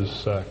insert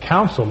his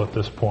counsel at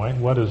this point.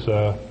 What does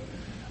a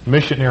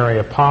missionary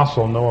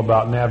apostle know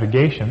about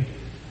navigation?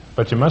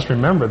 But you must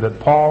remember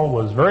that Paul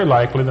was very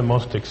likely the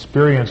most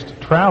experienced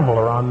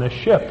traveler on this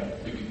ship.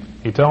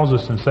 He tells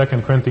us in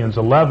 2 Corinthians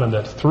 11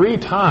 that 3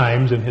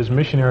 times in his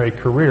missionary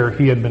career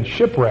he had been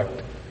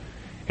shipwrecked.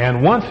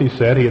 And once, he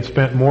said, he had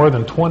spent more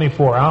than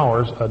 24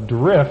 hours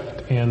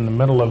adrift in the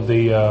middle of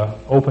the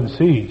open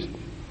seas.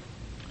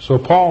 So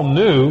Paul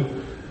knew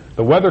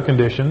the weather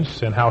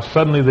conditions and how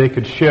suddenly they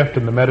could shift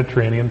in the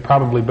Mediterranean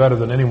probably better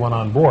than anyone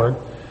on board.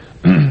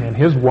 And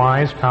his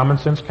wise, common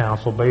sense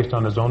counsel, based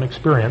on his own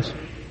experience,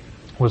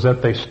 was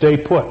that they stay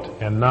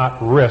put and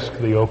not risk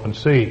the open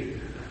sea.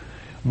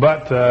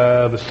 But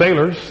the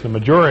sailors, the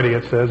majority,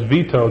 it says,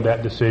 vetoed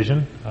that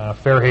decision.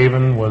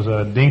 Fairhaven was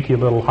a dinky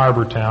little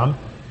harbor town,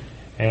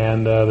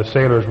 and the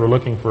sailors were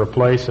looking for a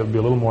place that would be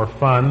a little more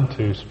fun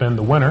to spend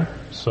the winter.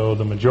 So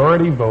the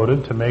majority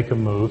voted to make a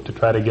move to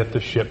try to get the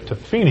ship to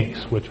Phoenix,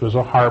 which was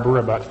a harbor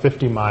about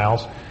 50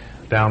 miles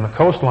down the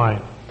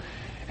coastline.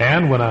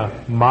 And when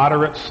a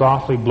moderate,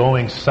 softly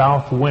blowing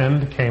south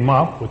wind came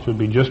up, which would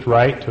be just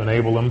right to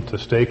enable them to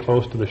stay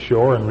close to the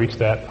shore and reach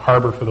that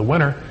harbor for the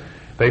winter,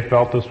 they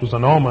felt this was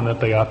an omen that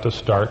they ought to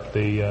start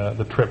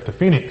the trip to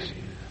Phoenix.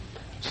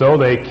 So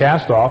they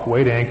cast off,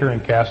 weighed anchor,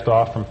 and cast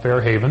off from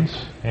Fair Havens,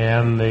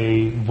 and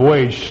the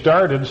voyage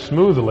started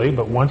smoothly,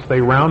 but once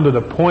they rounded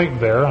a point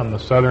there on the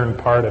southern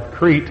part of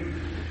Crete,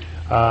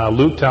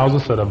 Luke tells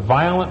us that a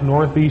violent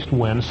northeast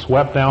wind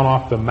swept down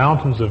off the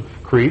mountains of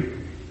Crete,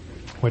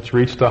 which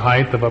reached a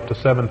height of up to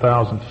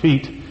 7,000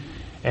 feet,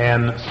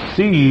 and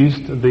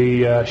seized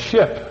the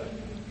ship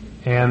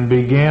and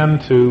began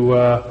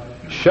to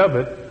shove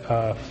it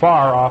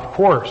far off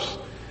course.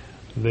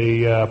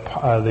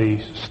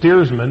 The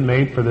steersman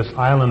made for this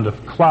island of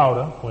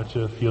Clauda, which,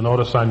 if you'll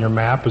notice on your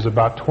map, is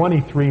about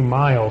 23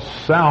 miles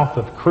south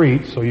of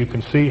Crete, so you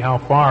can see how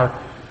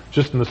far,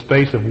 just in the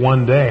space of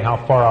one day, how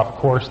far off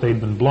course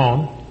they'd been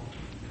blown.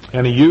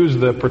 And he used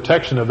the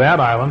protection of that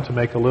island to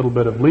make a little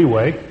bit of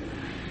leeway.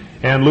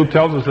 And Luke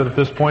tells us that at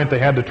this point they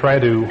had to try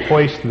to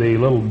hoist the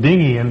little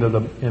dinghy into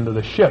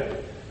the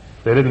ship.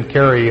 They didn't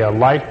carry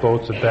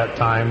lifeboats at that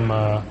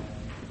time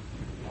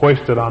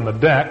hoisted on the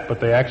deck, but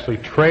they actually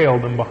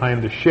trailed them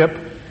behind the ship,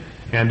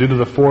 and due to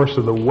the force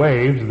of the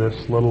waves,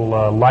 this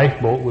little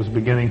lifeboat was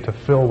beginning to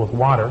fill with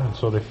water, and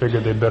so they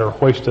figured they'd better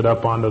hoist it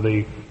up onto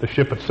the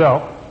ship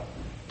itself.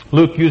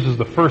 Luke uses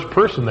the first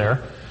person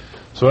there,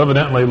 so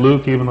evidently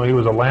Luke, even though he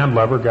was a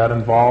landlubber, got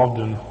involved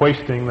in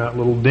hoisting that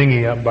little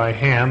dinghy up by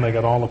hand. They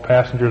got all the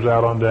passengers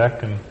out on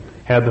deck and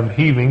had them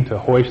heaving to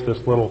hoist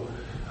this little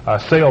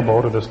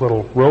sailboat, or this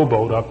little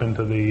rowboat, up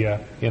into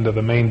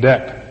the main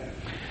deck.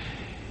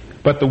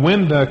 But the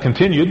wind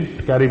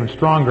continued, got even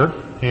stronger,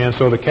 and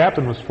so the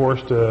captain was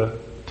forced to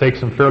take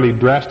some fairly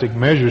drastic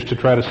measures to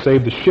try to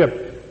save the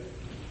ship.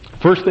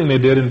 First thing they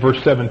did in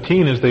verse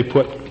 17 is they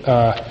put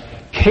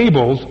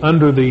cables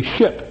under the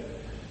ship.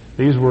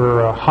 These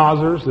were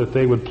hawsers that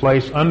they would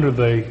place under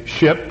the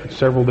ship at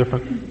several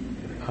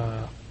different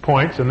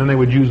points, and then they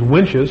would use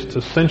winches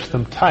to cinch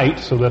them tight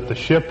so that the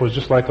ship was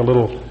just like a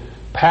little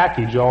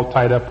package all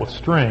tied up with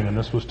string, and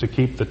this was to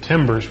keep the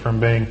timbers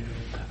from being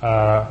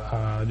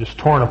just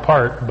torn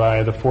apart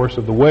by the force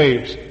of the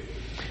waves.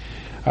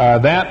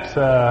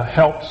 That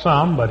helped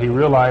some, but he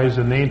realized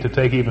the need to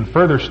take even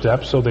further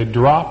steps, so they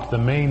dropped the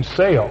main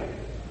sail.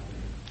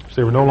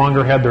 So they no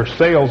longer had their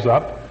sails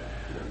up,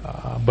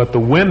 but the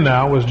wind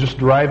now was just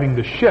driving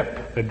the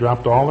ship. They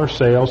dropped all their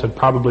sails, had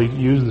probably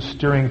used the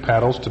steering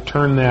paddles to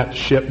turn that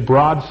ship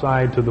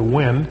broadside to the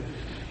wind,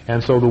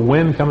 and so the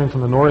wind coming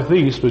from the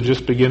northeast was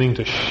just beginning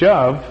to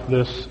shove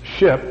this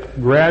ship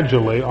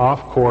gradually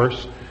off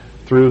course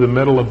through the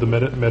middle of the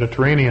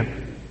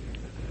Mediterranean.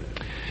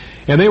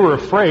 And they were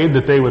afraid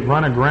that they would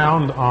run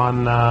aground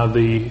on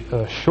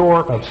the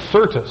shore of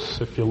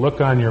Syrtis. If you look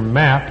on your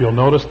map, you'll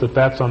notice that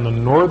that's on the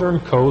northern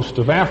coast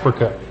of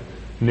Africa,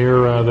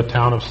 near the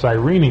town of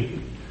Cyrene.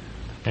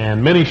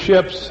 And many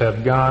ships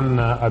have gone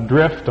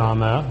adrift on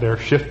that. They're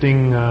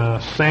shifting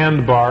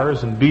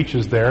sandbars and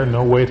beaches there,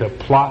 no way to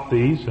plot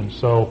these, and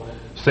so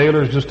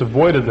sailors just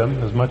avoided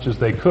them as much as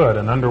they could,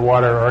 and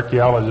underwater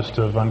archaeologists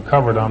have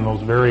uncovered on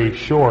those very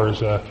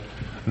shores a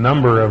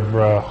number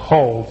of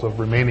hulls of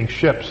remaining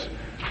ships.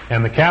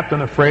 And the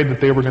captain, afraid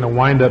that they were going to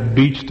wind up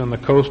beached on the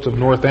coast of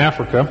North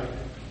Africa,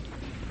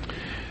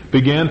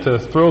 began to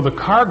throw the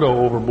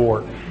cargo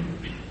overboard.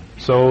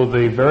 So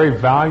the very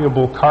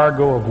valuable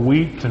cargo of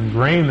wheat and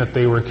grain that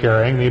they were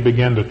carrying, they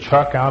began to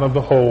chuck out of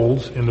the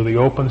holds into the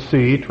open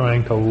sea,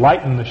 trying to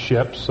lighten the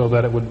ship so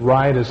that it would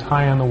ride as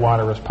high on the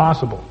water as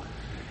possible.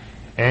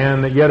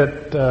 And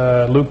yet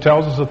Luke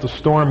tells us that the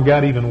storm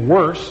got even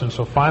worse, and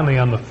so finally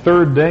on the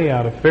third day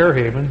out of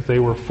Fairhaven, they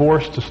were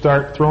forced to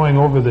start throwing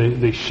over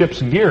the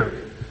ship's gear.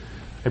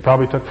 They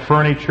probably took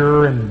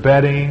furniture and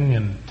bedding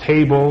and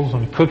tables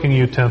and cooking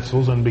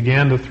utensils and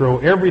began to throw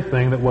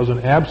everything that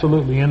wasn't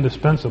absolutely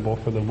indispensable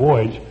for the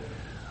voyage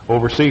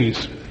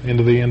overseas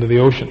into the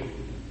ocean.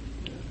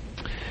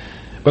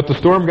 But the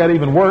storm got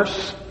even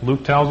worse.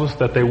 Luke tells us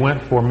that they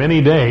went for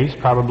many days,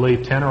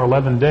 probably 10 or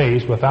 11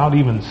 days, without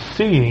even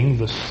seeing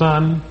the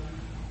sun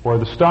or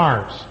the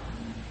stars.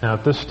 Now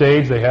at this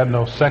stage they had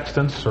no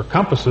sextants or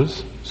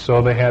compasses,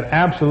 So they had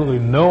absolutely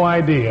no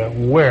idea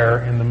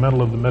where in the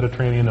middle of the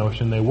Mediterranean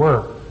Ocean they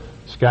were.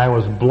 The sky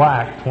was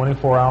black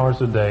 24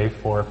 hours a day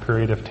for a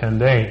period of 10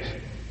 days.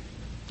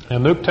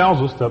 And Luke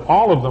tells us that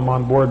all of them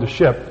on board the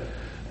ship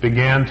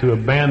began to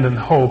abandon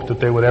hope that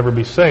they would ever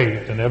be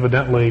saved. And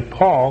evidently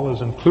Paul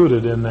is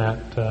included in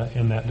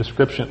that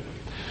description.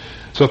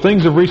 So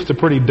things have reached a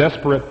pretty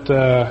desperate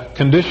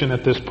condition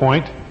at this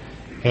point,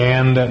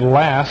 and at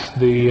last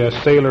the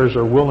sailors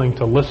are willing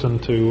to listen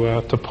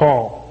to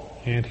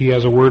Paul, and he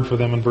has a word for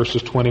them in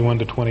verses 21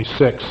 to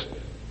 26.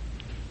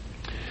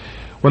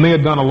 When they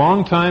had gone a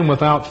long time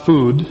without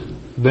food,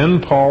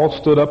 then Paul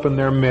stood up in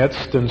their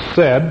midst and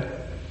said,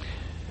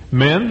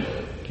 "Men,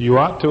 you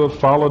ought to have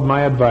followed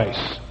my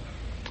advice."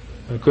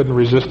 I couldn't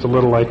resist a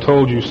little "I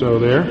told you so"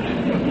 there.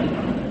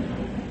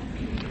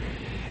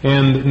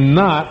 "And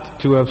not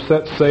to have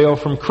set sail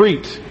from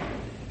Crete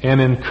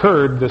and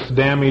incurred this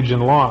damage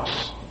and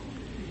loss.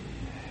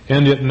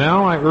 And yet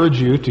now I urge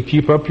you to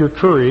keep up your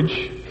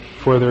courage,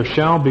 for there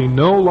shall be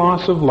no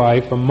loss of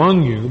life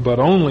among you, but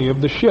only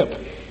of the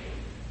ship.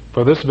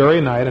 For this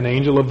very night an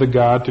angel of the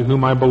God to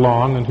whom I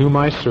belong and whom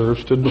I serve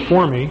stood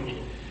before me,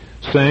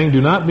 saying,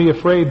 'Do not be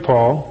afraid,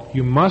 Paul,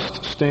 you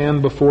must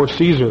stand before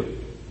Caesar.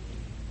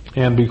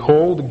 And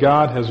behold,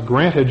 God has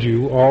granted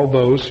you all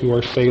those who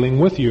are sailing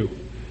with you.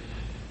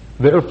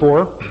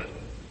 Therefore,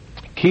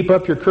 keep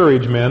up your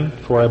courage, men,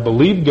 for I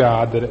believe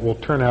God that it will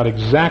turn out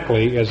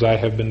exactly as I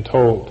have been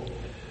told.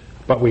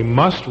 But we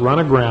must run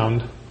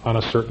aground on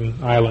a certain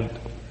island.'"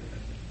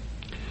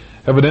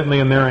 Evidently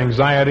in their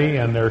anxiety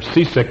and their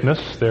seasickness,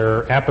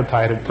 their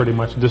appetite had pretty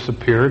much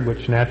disappeared,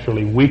 which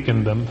naturally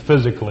weakened them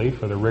physically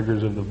for the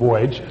rigors of the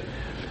voyage.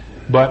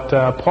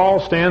 But Paul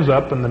stands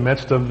up in the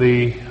midst of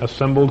the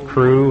assembled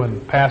crew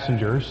and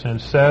passengers and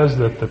says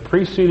that the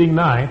preceding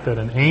night that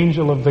an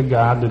angel of the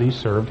God that he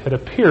served had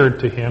appeared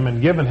to him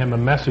and given him a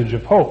message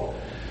of hope.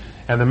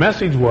 And the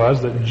message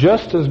was that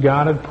just as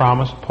God had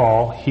promised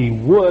Paul, he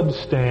would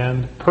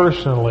stand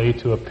personally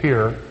to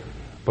appear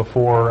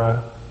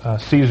before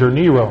Caesar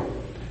Nero.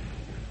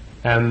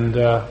 And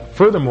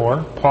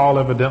furthermore, Paul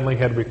evidently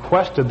had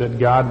requested that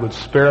God would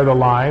spare the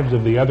lives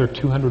of the other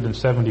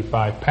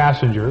 275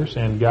 passengers,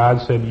 and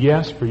God said,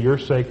 "Yes, for your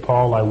sake,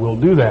 Paul, I will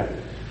do that."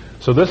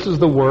 So this is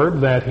the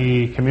word that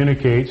he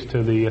communicates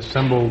to the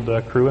assembled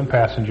crew and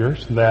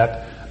passengers,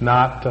 that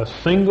not a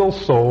single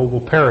soul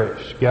will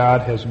perish.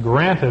 God has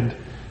granted,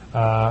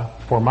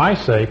 for my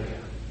sake,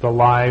 the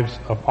lives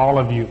of all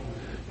of you.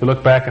 If you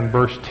look back in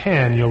verse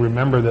 10, you'll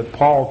remember that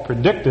Paul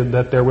predicted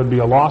that there would be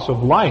a loss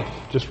of life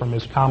just from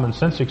his common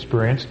sense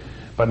experience.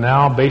 But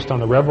now, based on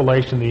the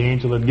revelation the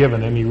angel had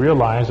given him, he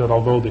realized that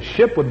although the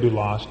ship would be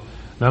lost,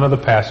 none of the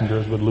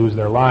passengers would lose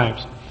their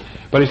lives.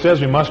 But he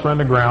says we must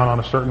run aground on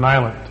a certain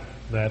island,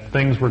 that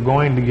things were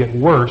going to get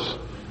worse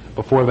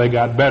before they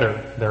got better.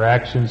 Their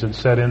actions had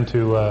set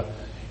into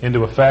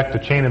effect a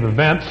chain of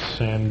events,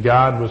 and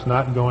God was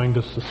not going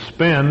to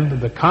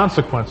suspend the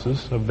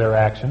consequences of their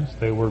actions.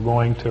 They were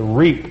going to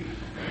reap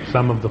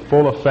some of the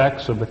full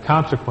effects of the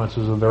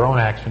consequences of their own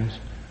actions.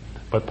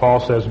 But Paul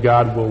says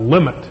God will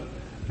limit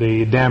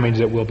the damage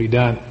that will be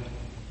done.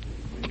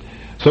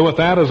 So with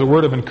that as a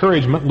word of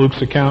encouragement,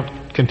 Luke's account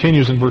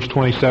continues in verse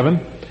 27.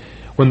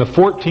 When the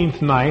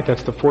 14th night,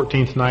 that's the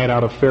 14th night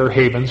out of Fair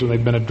Havens, when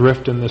they'd been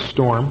adrift in this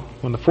storm,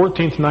 when the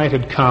 14th night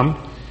had come,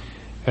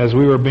 as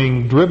we were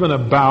being driven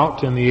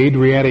about in the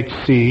Adriatic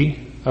Sea,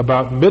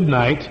 about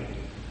midnight,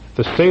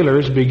 the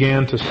sailors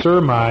began to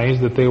surmise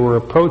that they were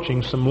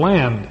approaching some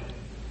land.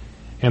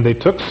 And they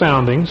took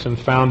soundings and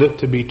found it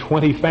to be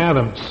 20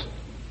 fathoms.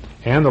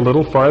 And a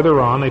little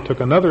farther on, they took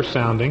another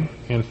sounding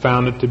and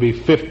found it to be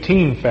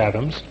 15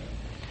 fathoms.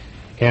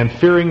 And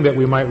fearing that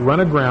we might run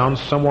aground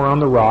somewhere on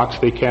the rocks,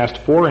 they cast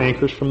 4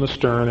 anchors from the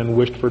stern and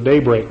wished for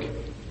daybreak.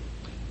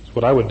 That's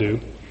what I would do.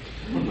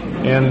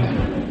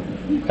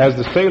 And as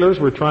the sailors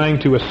were trying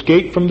to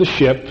escape from the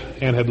ship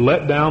and had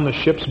let down the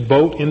ship's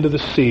boat into the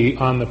sea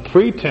on the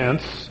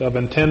pretense of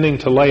intending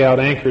to lay out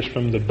anchors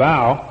from the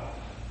bow,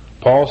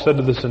 Paul said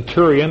to the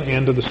centurion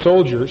and to the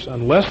soldiers,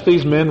 "Unless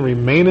these men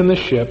remain in the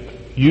ship,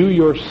 you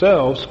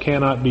yourselves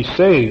cannot be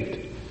saved."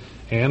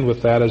 And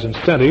with that as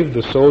incentive,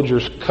 the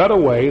soldiers cut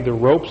away the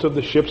ropes of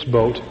the ship's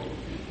boat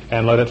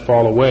and let it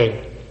fall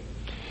away.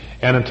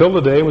 And until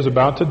the day was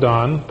about to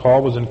dawn,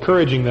 Paul was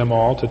encouraging them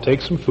all to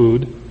take some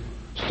food,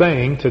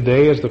 saying,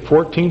 "Today is the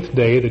 14th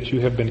day that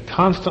you have been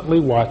constantly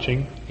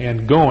watching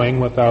and going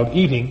without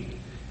eating,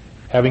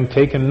 having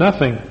taken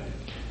nothing.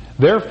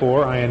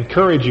 Therefore, I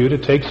encourage you to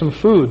take some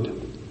food,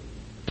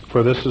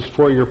 for this is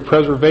for your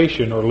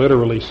preservation," or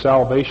literally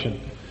salvation.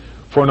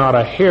 "For not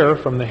a hair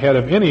from the head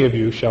of any of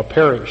you shall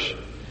perish."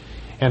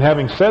 And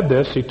having said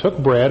this, he took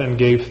bread and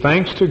gave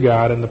thanks to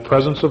God in the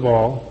presence of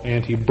all,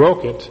 and he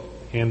broke it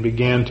and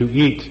began to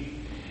eat.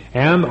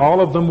 And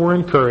all of them were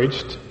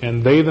encouraged,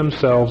 and they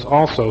themselves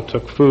also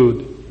took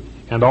food.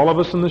 And all of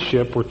us in the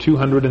ship were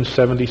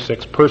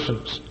 276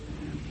 persons.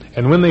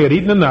 And when they had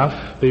eaten enough,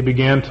 they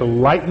began to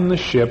lighten the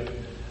ship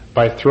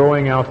by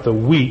throwing out the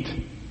wheat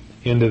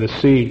into the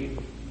sea.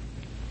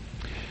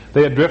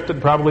 They had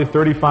drifted probably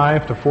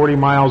 35 to 40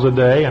 miles a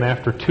day, and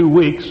after 2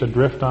 weeks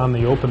adrift on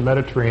the open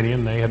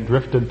Mediterranean, they had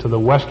drifted to the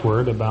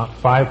westward about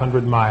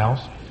 500 miles.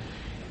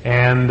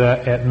 And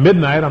at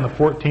midnight on the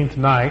 14th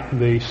night,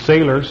 the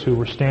sailors who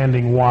were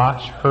standing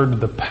watch heard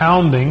the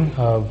pounding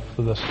of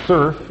the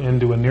surf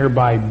into a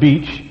nearby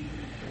beach,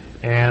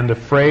 and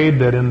afraid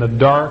that in the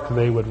dark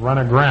they would run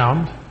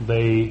aground,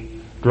 they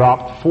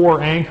dropped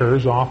 4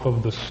 anchors off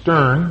of the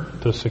stern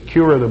to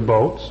secure the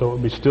boat, so it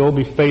would still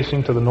be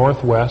facing to the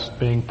northwest,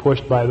 being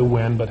pushed by the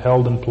wind, but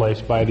held in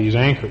place by these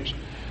anchors.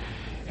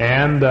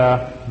 And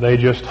they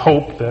just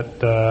hoped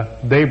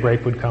that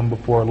daybreak would come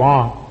before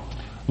long.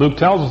 Luke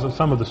tells us that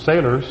some of the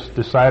sailors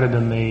decided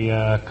in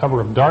the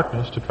cover of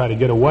darkness to try to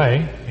get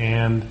away,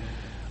 and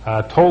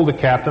told the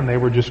captain they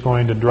were just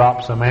going to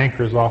drop some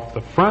anchors off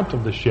the front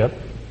of the ship,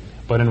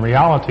 but in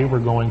reality we're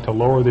going to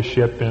lower the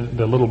ship, in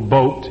the little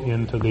boat,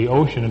 into the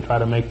ocean and try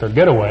to make their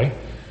getaway.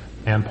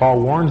 And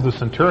Paul warns the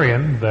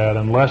centurion that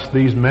unless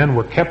these men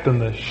were kept in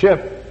the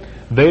ship,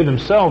 they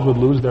themselves would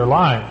lose their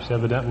lives,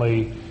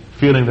 evidently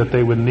feeling that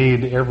they would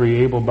need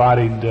every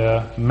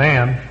able-bodied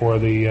man for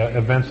the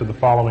events of the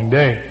following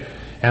day.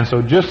 And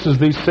so just as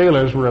these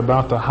sailors were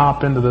about to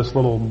hop into this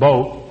little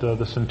boat,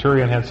 the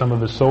centurion had some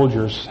of his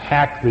soldiers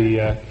hack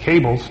the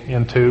cables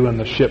into, and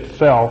the ship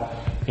fell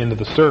into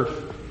the surf.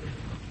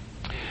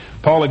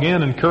 Paul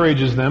again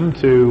encourages them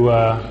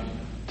to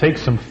take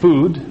some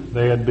food.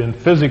 They had been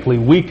physically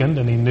weakened,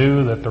 and he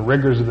knew that the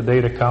rigors of the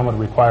day to come would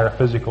require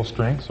physical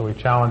strength, so he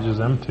challenges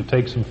them to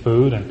take some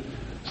food and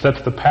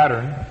sets the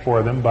pattern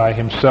for them by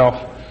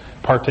himself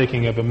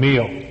partaking of a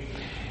meal.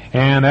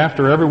 And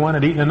after everyone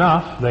had eaten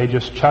enough, they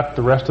just chucked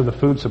the rest of the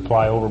food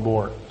supply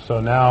overboard. So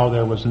now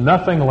there was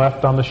nothing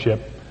left on the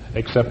ship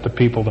except the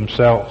people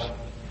themselves.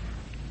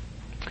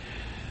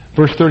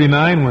 Verse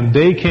 39, when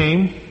day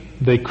came,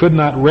 they could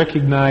not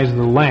recognize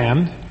the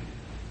land,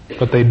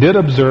 but they did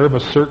observe a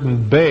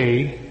certain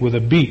bay with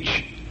a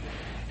beach,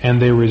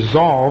 and they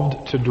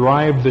resolved to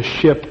drive the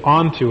ship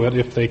onto it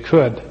if they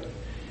could.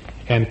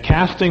 And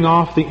casting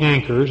off the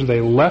anchors,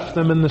 they left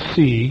them in the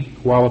sea,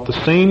 while at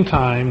the same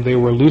time they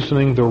were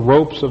loosening the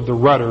ropes of the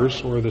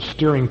rudders, or the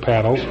steering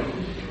paddles,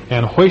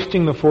 and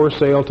hoisting the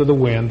foresail to the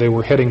wind, they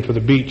were heading for the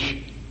beach.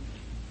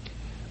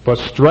 But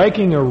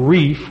striking a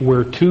reef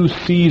where 2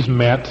 seas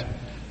met,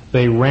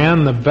 they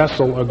ran the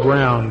vessel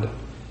aground,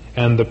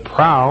 and the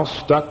prow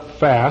stuck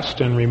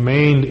fast and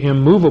remained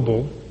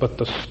immovable, but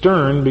the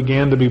stern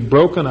began to be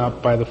broken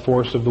up by the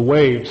force of the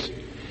waves.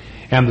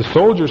 And the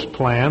soldiers'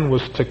 plan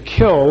was to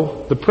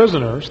kill the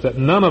prisoners, that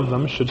none of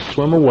them should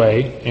swim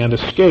away and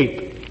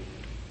escape.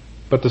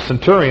 But the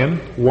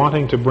centurion,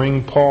 wanting to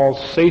bring Paul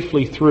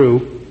safely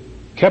through,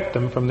 kept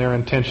them from their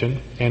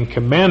intention, and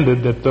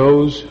commanded that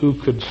those who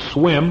could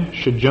swim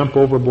should jump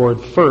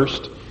overboard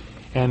first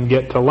and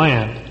get to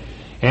land,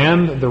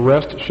 and the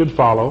rest should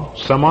follow,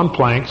 some on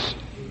planks,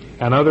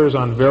 and others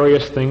on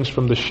various things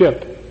from the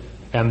ship.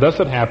 And thus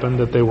it happened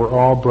that they were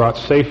all brought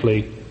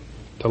safely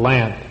to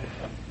land.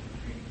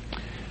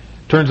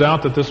 Turns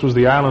out that this was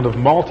the island of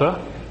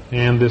Malta,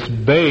 and this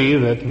bay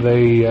that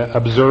they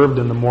observed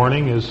in the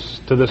morning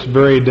is to this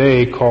very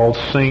day called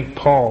St.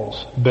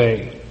 Paul's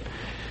Bay.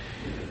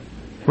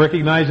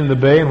 Recognizing the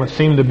bay and what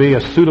seemed to be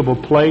a suitable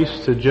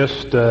place to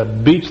just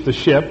beach the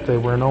ship, they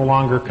were no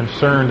longer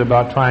concerned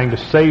about trying to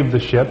save the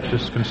ship,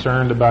 just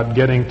concerned about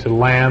getting to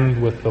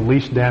land with the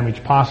least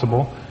damage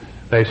possible.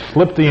 They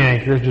slipped the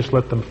anchors, just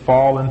let them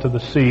fall into the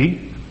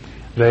sea.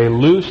 They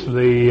loosed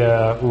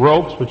the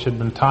ropes which had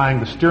been tying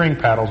the steering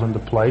paddles into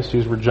place.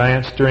 These were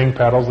giant steering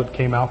paddles that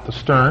came out the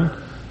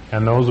stern,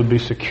 and those would be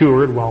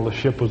secured while the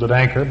ship was at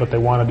anchor, but they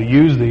wanted to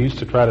use these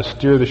to try to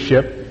steer the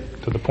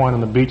ship to the point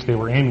on the beach they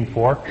were aiming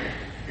for.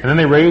 And then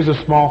they raised a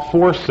small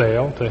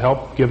foresail to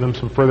help give them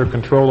some further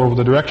control over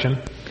the direction,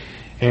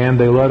 and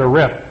they let her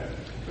rip.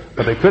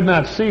 But they could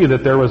not see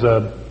that there was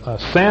a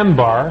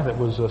sandbar that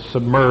was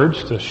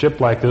submerged. A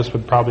ship like this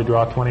would probably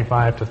draw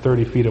 25 to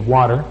 30 feet of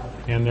water.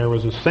 And there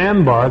was a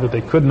sandbar that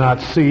they could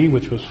not see,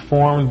 which was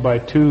formed by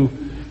 2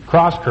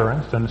 cross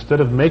currents. And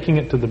instead of making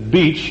it to the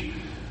beach,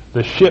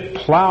 the ship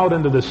plowed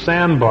into the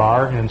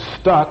sandbar and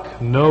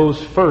stuck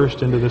nose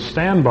first into the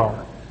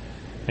sandbar.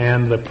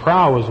 And the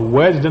prow was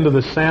wedged into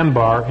the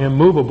sandbar,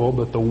 immovable,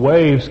 but the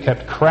waves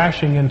kept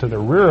crashing into the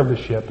rear of the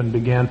ship and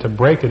began to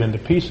break it into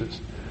pieces.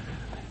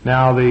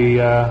 Now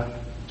the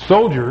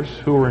soldiers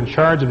who were in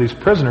charge of these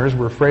prisoners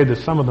were afraid that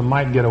some of them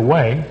might get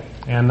away,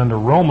 and under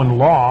Roman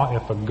law,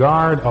 if a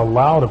guard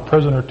allowed a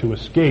prisoner to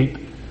escape,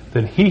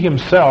 then he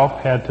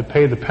himself had to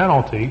pay the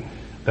penalty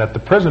that the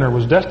prisoner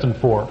was destined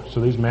for. So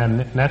these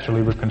men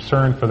naturally were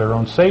concerned for their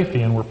own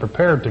safety and were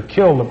prepared to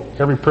kill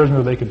every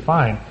prisoner they could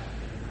find.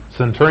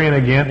 Centurion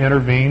again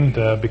intervened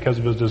because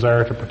of his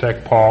desire to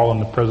protect Paul,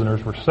 and the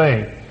prisoners were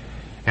saved.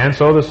 And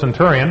so the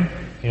centurion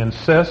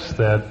insists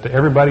that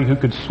everybody who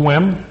could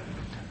swim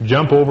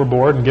jump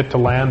overboard and get to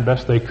land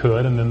best they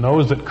could, and then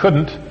those that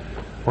couldn't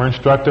were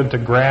instructed to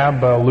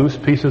grab loose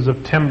pieces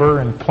of timber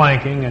and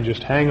planking and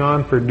just hang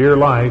on for dear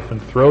life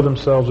and throw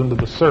themselves into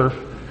the surf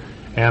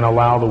and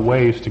allow the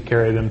waves to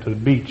carry them to the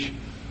beach.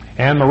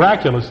 And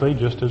miraculously,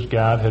 just as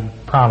God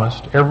had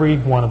promised, every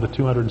one of the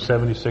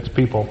 276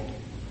 people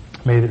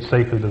made it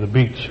safely to the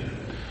beach.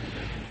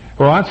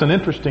 Well, that's an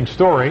interesting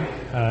story,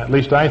 at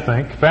least I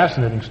think,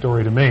 fascinating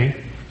story to me.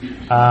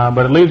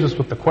 But it leaves us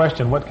with the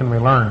question, what can we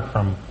learn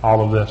from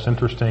all of this,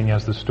 interesting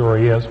as the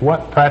story is?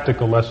 What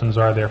practical lessons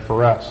are there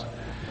for us?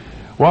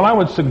 Well, I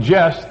would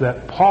suggest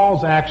that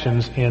Paul's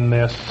actions in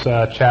this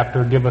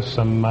chapter give us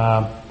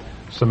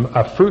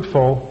a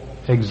fruitful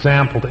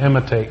example to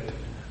imitate,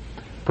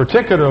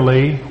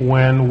 particularly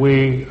when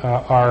we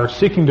are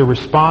seeking to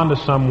respond to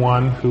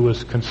someone who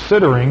is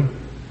considering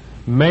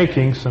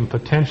making some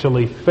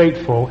potentially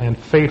fateful and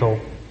fatal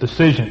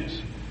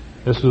decisions.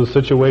 This was the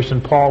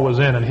situation Paul was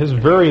in, and his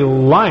very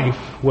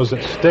life was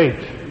at stake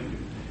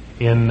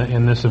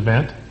in this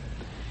event.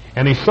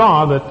 And he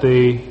saw that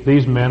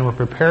these men were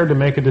prepared to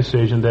make a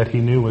decision that he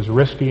knew was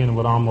risky and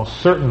would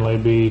almost certainly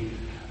be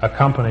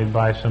accompanied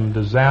by some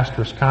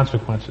disastrous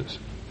consequences.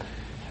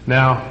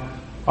 Now,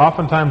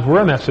 oftentimes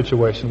we're in that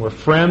situation where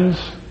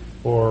friends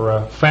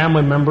or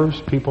family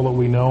members, people that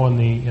we know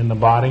in the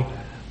body,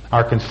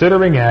 are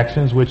considering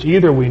actions which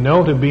either we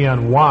know to be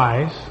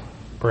unwise,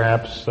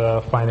 perhaps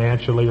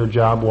financially or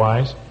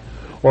job-wise,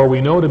 or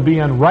we know to be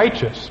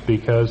unrighteous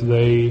because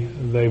they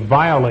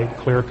violate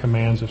clear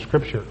commands of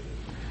Scripture.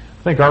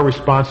 I think our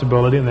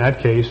responsibility in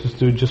that case is to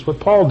do just what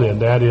Paul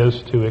did. That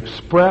is, to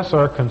express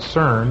our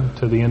concern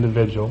to the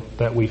individual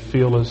that we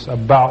feel is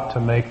about to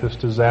make this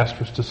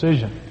disastrous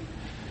decision.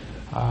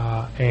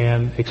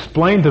 And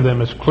explain to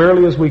them as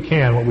clearly as we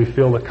can what we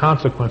feel the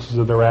consequences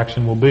of their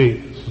action will be.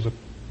 This is a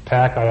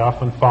tack I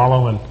often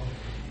follow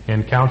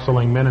in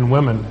counseling men and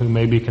women who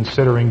may be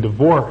considering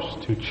divorce,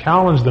 to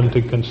challenge them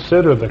to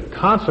consider the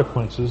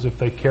consequences if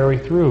they carry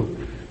through,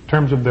 in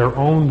terms of their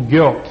own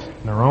guilt,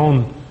 their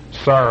own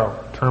sorrow,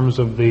 in terms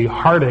of the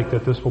heartache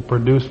that this will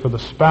produce for the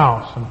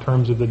spouse, in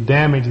terms of the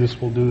damage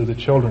this will do to the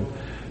children,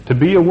 to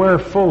be aware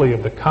fully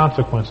of the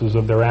consequences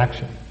of their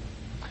action.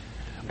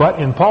 But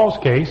in Paul's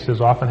case,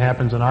 as often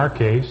happens in our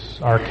case,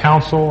 our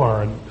counsel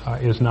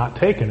is not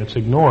taken, it's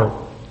ignored.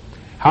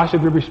 How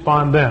should we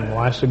respond then? Well,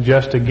 I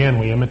suggest again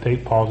we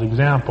imitate Paul's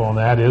example, and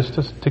that is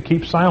to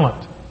keep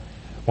silent.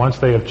 Once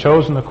they have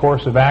chosen the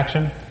course of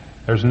action,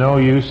 there's no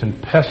use in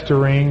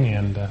pestering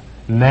and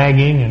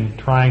nagging and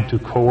trying to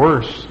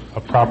coerce a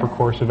proper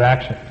course of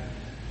action.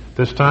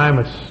 This time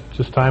it's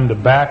just time to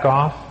back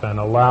off and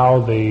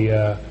allow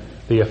the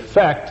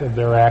effect of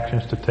their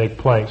actions to take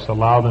place.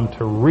 Allow them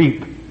to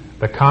reap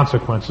the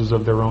consequences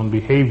of their own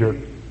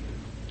behavior.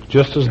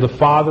 Just as the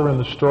father in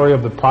the story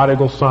of the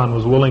prodigal son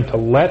was willing to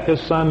let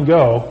his son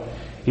go,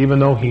 even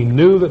though he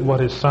knew that what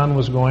his son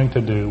was going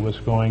to do was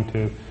going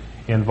to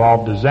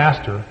involve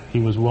disaster, he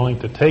was willing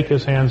to take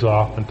his hands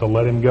off and to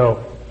let him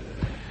go.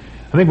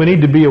 I think we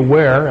need to be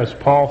aware, as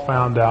Paul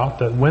found out,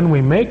 that when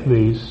we make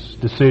these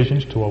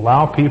decisions to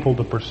allow people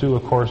to pursue a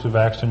course of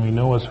action we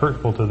know is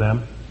hurtful to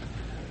them,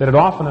 that it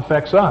often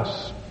affects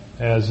us.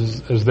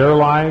 As their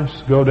lives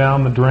go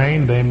down the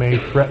drain, they may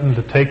threaten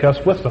to take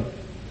us with them.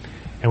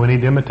 And we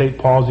need to imitate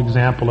Paul's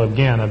example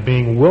again of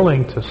being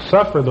willing to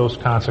suffer those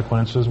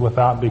consequences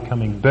without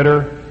becoming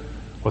bitter,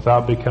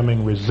 without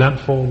becoming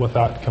resentful,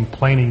 without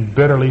complaining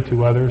bitterly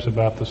to others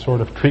about the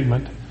sort of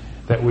treatment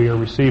that we are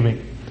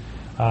receiving.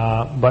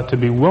 But to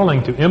be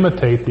willing to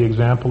imitate the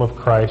example of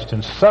Christ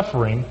in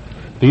suffering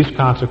these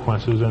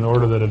consequences in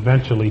order that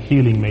eventually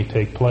healing may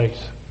take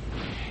place.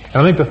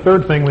 And I think the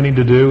third thing we need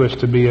to do is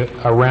to be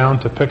around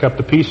to pick up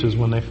the pieces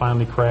when they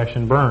finally crash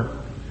and burn.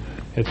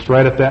 It's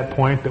right at that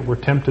point that we're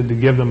tempted to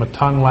give them a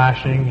tongue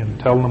lashing and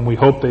tell them we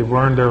hope they've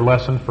learned their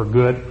lesson for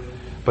good.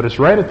 But it's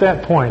right at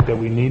that point that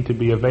we need to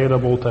be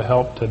available to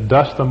help to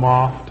dust them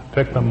off, to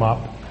pick them up,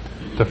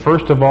 to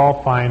first of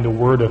all find a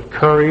word of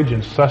courage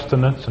and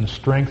sustenance and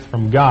strength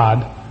from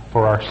God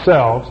for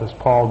ourselves, as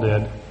Paul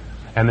did,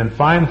 and then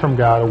find from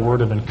God a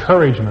word of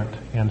encouragement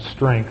and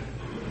strength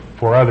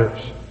for others.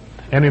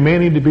 And we may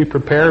need to be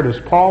prepared, as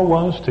Paul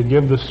was, to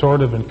give this sort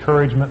of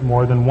encouragement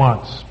more than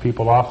once.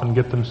 People often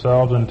get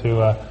themselves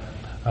into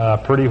a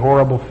pretty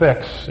horrible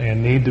fix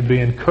and need to be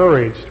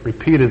encouraged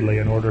repeatedly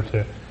in order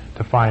to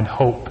find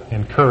hope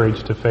and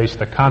courage to face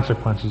the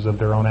consequences of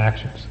their own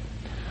actions.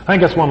 I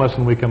think that's one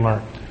lesson we can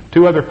learn.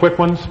 Two other quick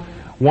ones.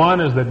 One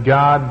is that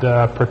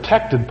God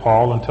protected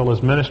Paul until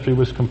his ministry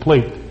was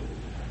complete.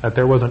 That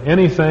there wasn't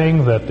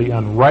anything that the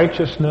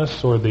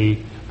unrighteousness or the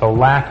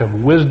lack of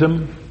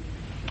wisdom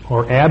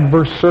or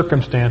adverse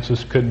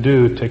circumstances could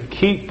do to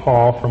keep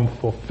Paul from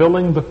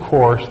fulfilling the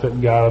course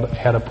that God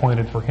had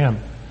appointed for him.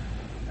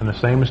 And the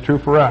same is true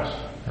for us.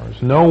 There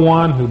is no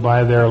one who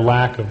by their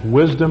lack of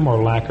wisdom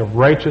or lack of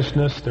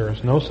righteousness, there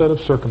is no set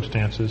of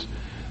circumstances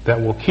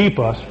that will keep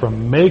us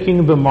from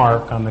making the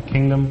mark on the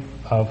kingdom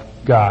of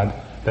God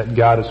that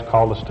God has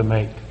called us to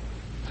make.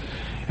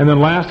 And then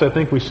last, I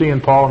think we see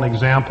in Paul an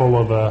example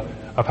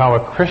of how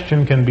a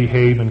Christian can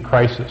behave in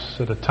crisis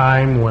at a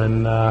time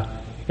when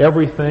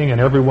everything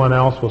and everyone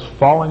else was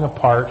falling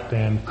apart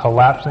and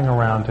collapsing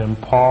around him.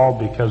 Paul,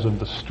 because of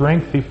the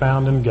strength he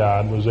found in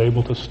God, was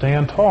able to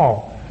stand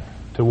tall,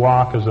 to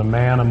walk as a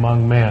man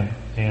among men,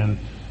 and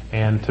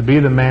and to be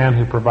the man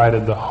who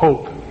provided the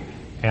hope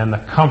and the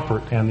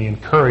comfort and the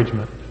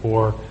encouragement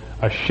for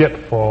a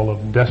ship full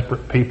of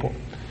desperate people.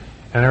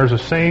 And there's the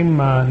same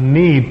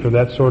need for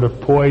that sort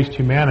of poised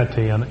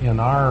humanity in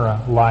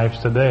our lives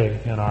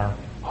today, in our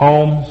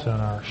homes, in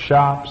our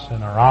shops,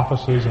 in our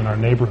offices, in our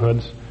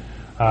neighborhoods,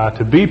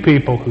 to be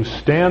people who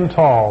stand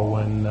tall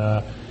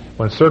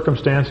when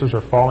circumstances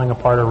are falling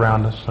apart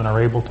around us and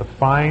are able to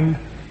find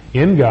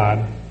in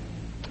God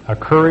a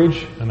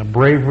courage and a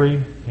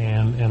bravery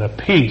and a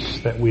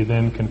peace that we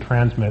then can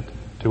transmit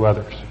to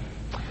others.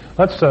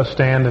 Let's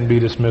stand and be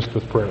dismissed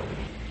with prayer.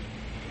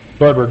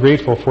 Lord, we're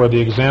grateful for the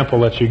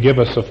example that you give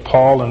us of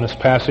Paul in this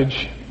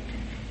passage,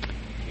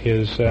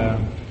 his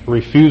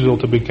refusal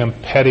to become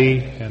petty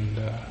and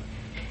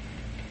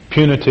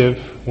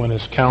punitive when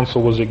his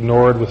counsel was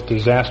ignored with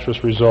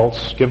disastrous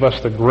results. Give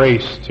us the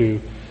grace to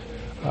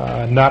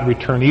not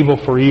return evil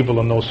for evil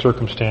in those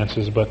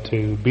circumstances, but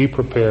to be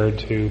prepared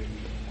to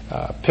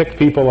pick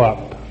people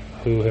up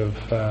who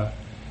have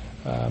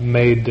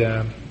made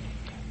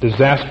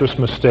disastrous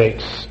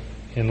mistakes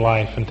in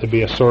life and to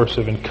be a source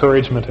of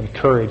encouragement and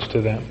courage to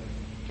them.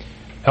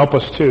 Help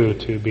us, too,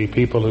 to be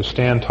people who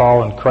stand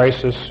tall in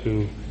crisis,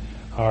 who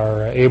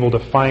are able to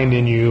find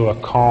in you a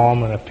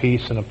calm and a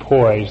peace and a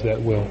poise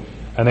that will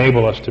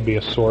enable us to be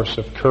a source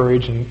of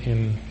courage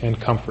and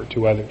comfort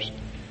to others.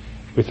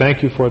 We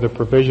thank you for the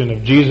provision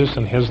of Jesus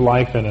and his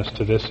life in us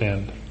to this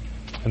end.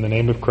 In the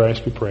name of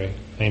Christ we pray.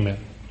 Amen.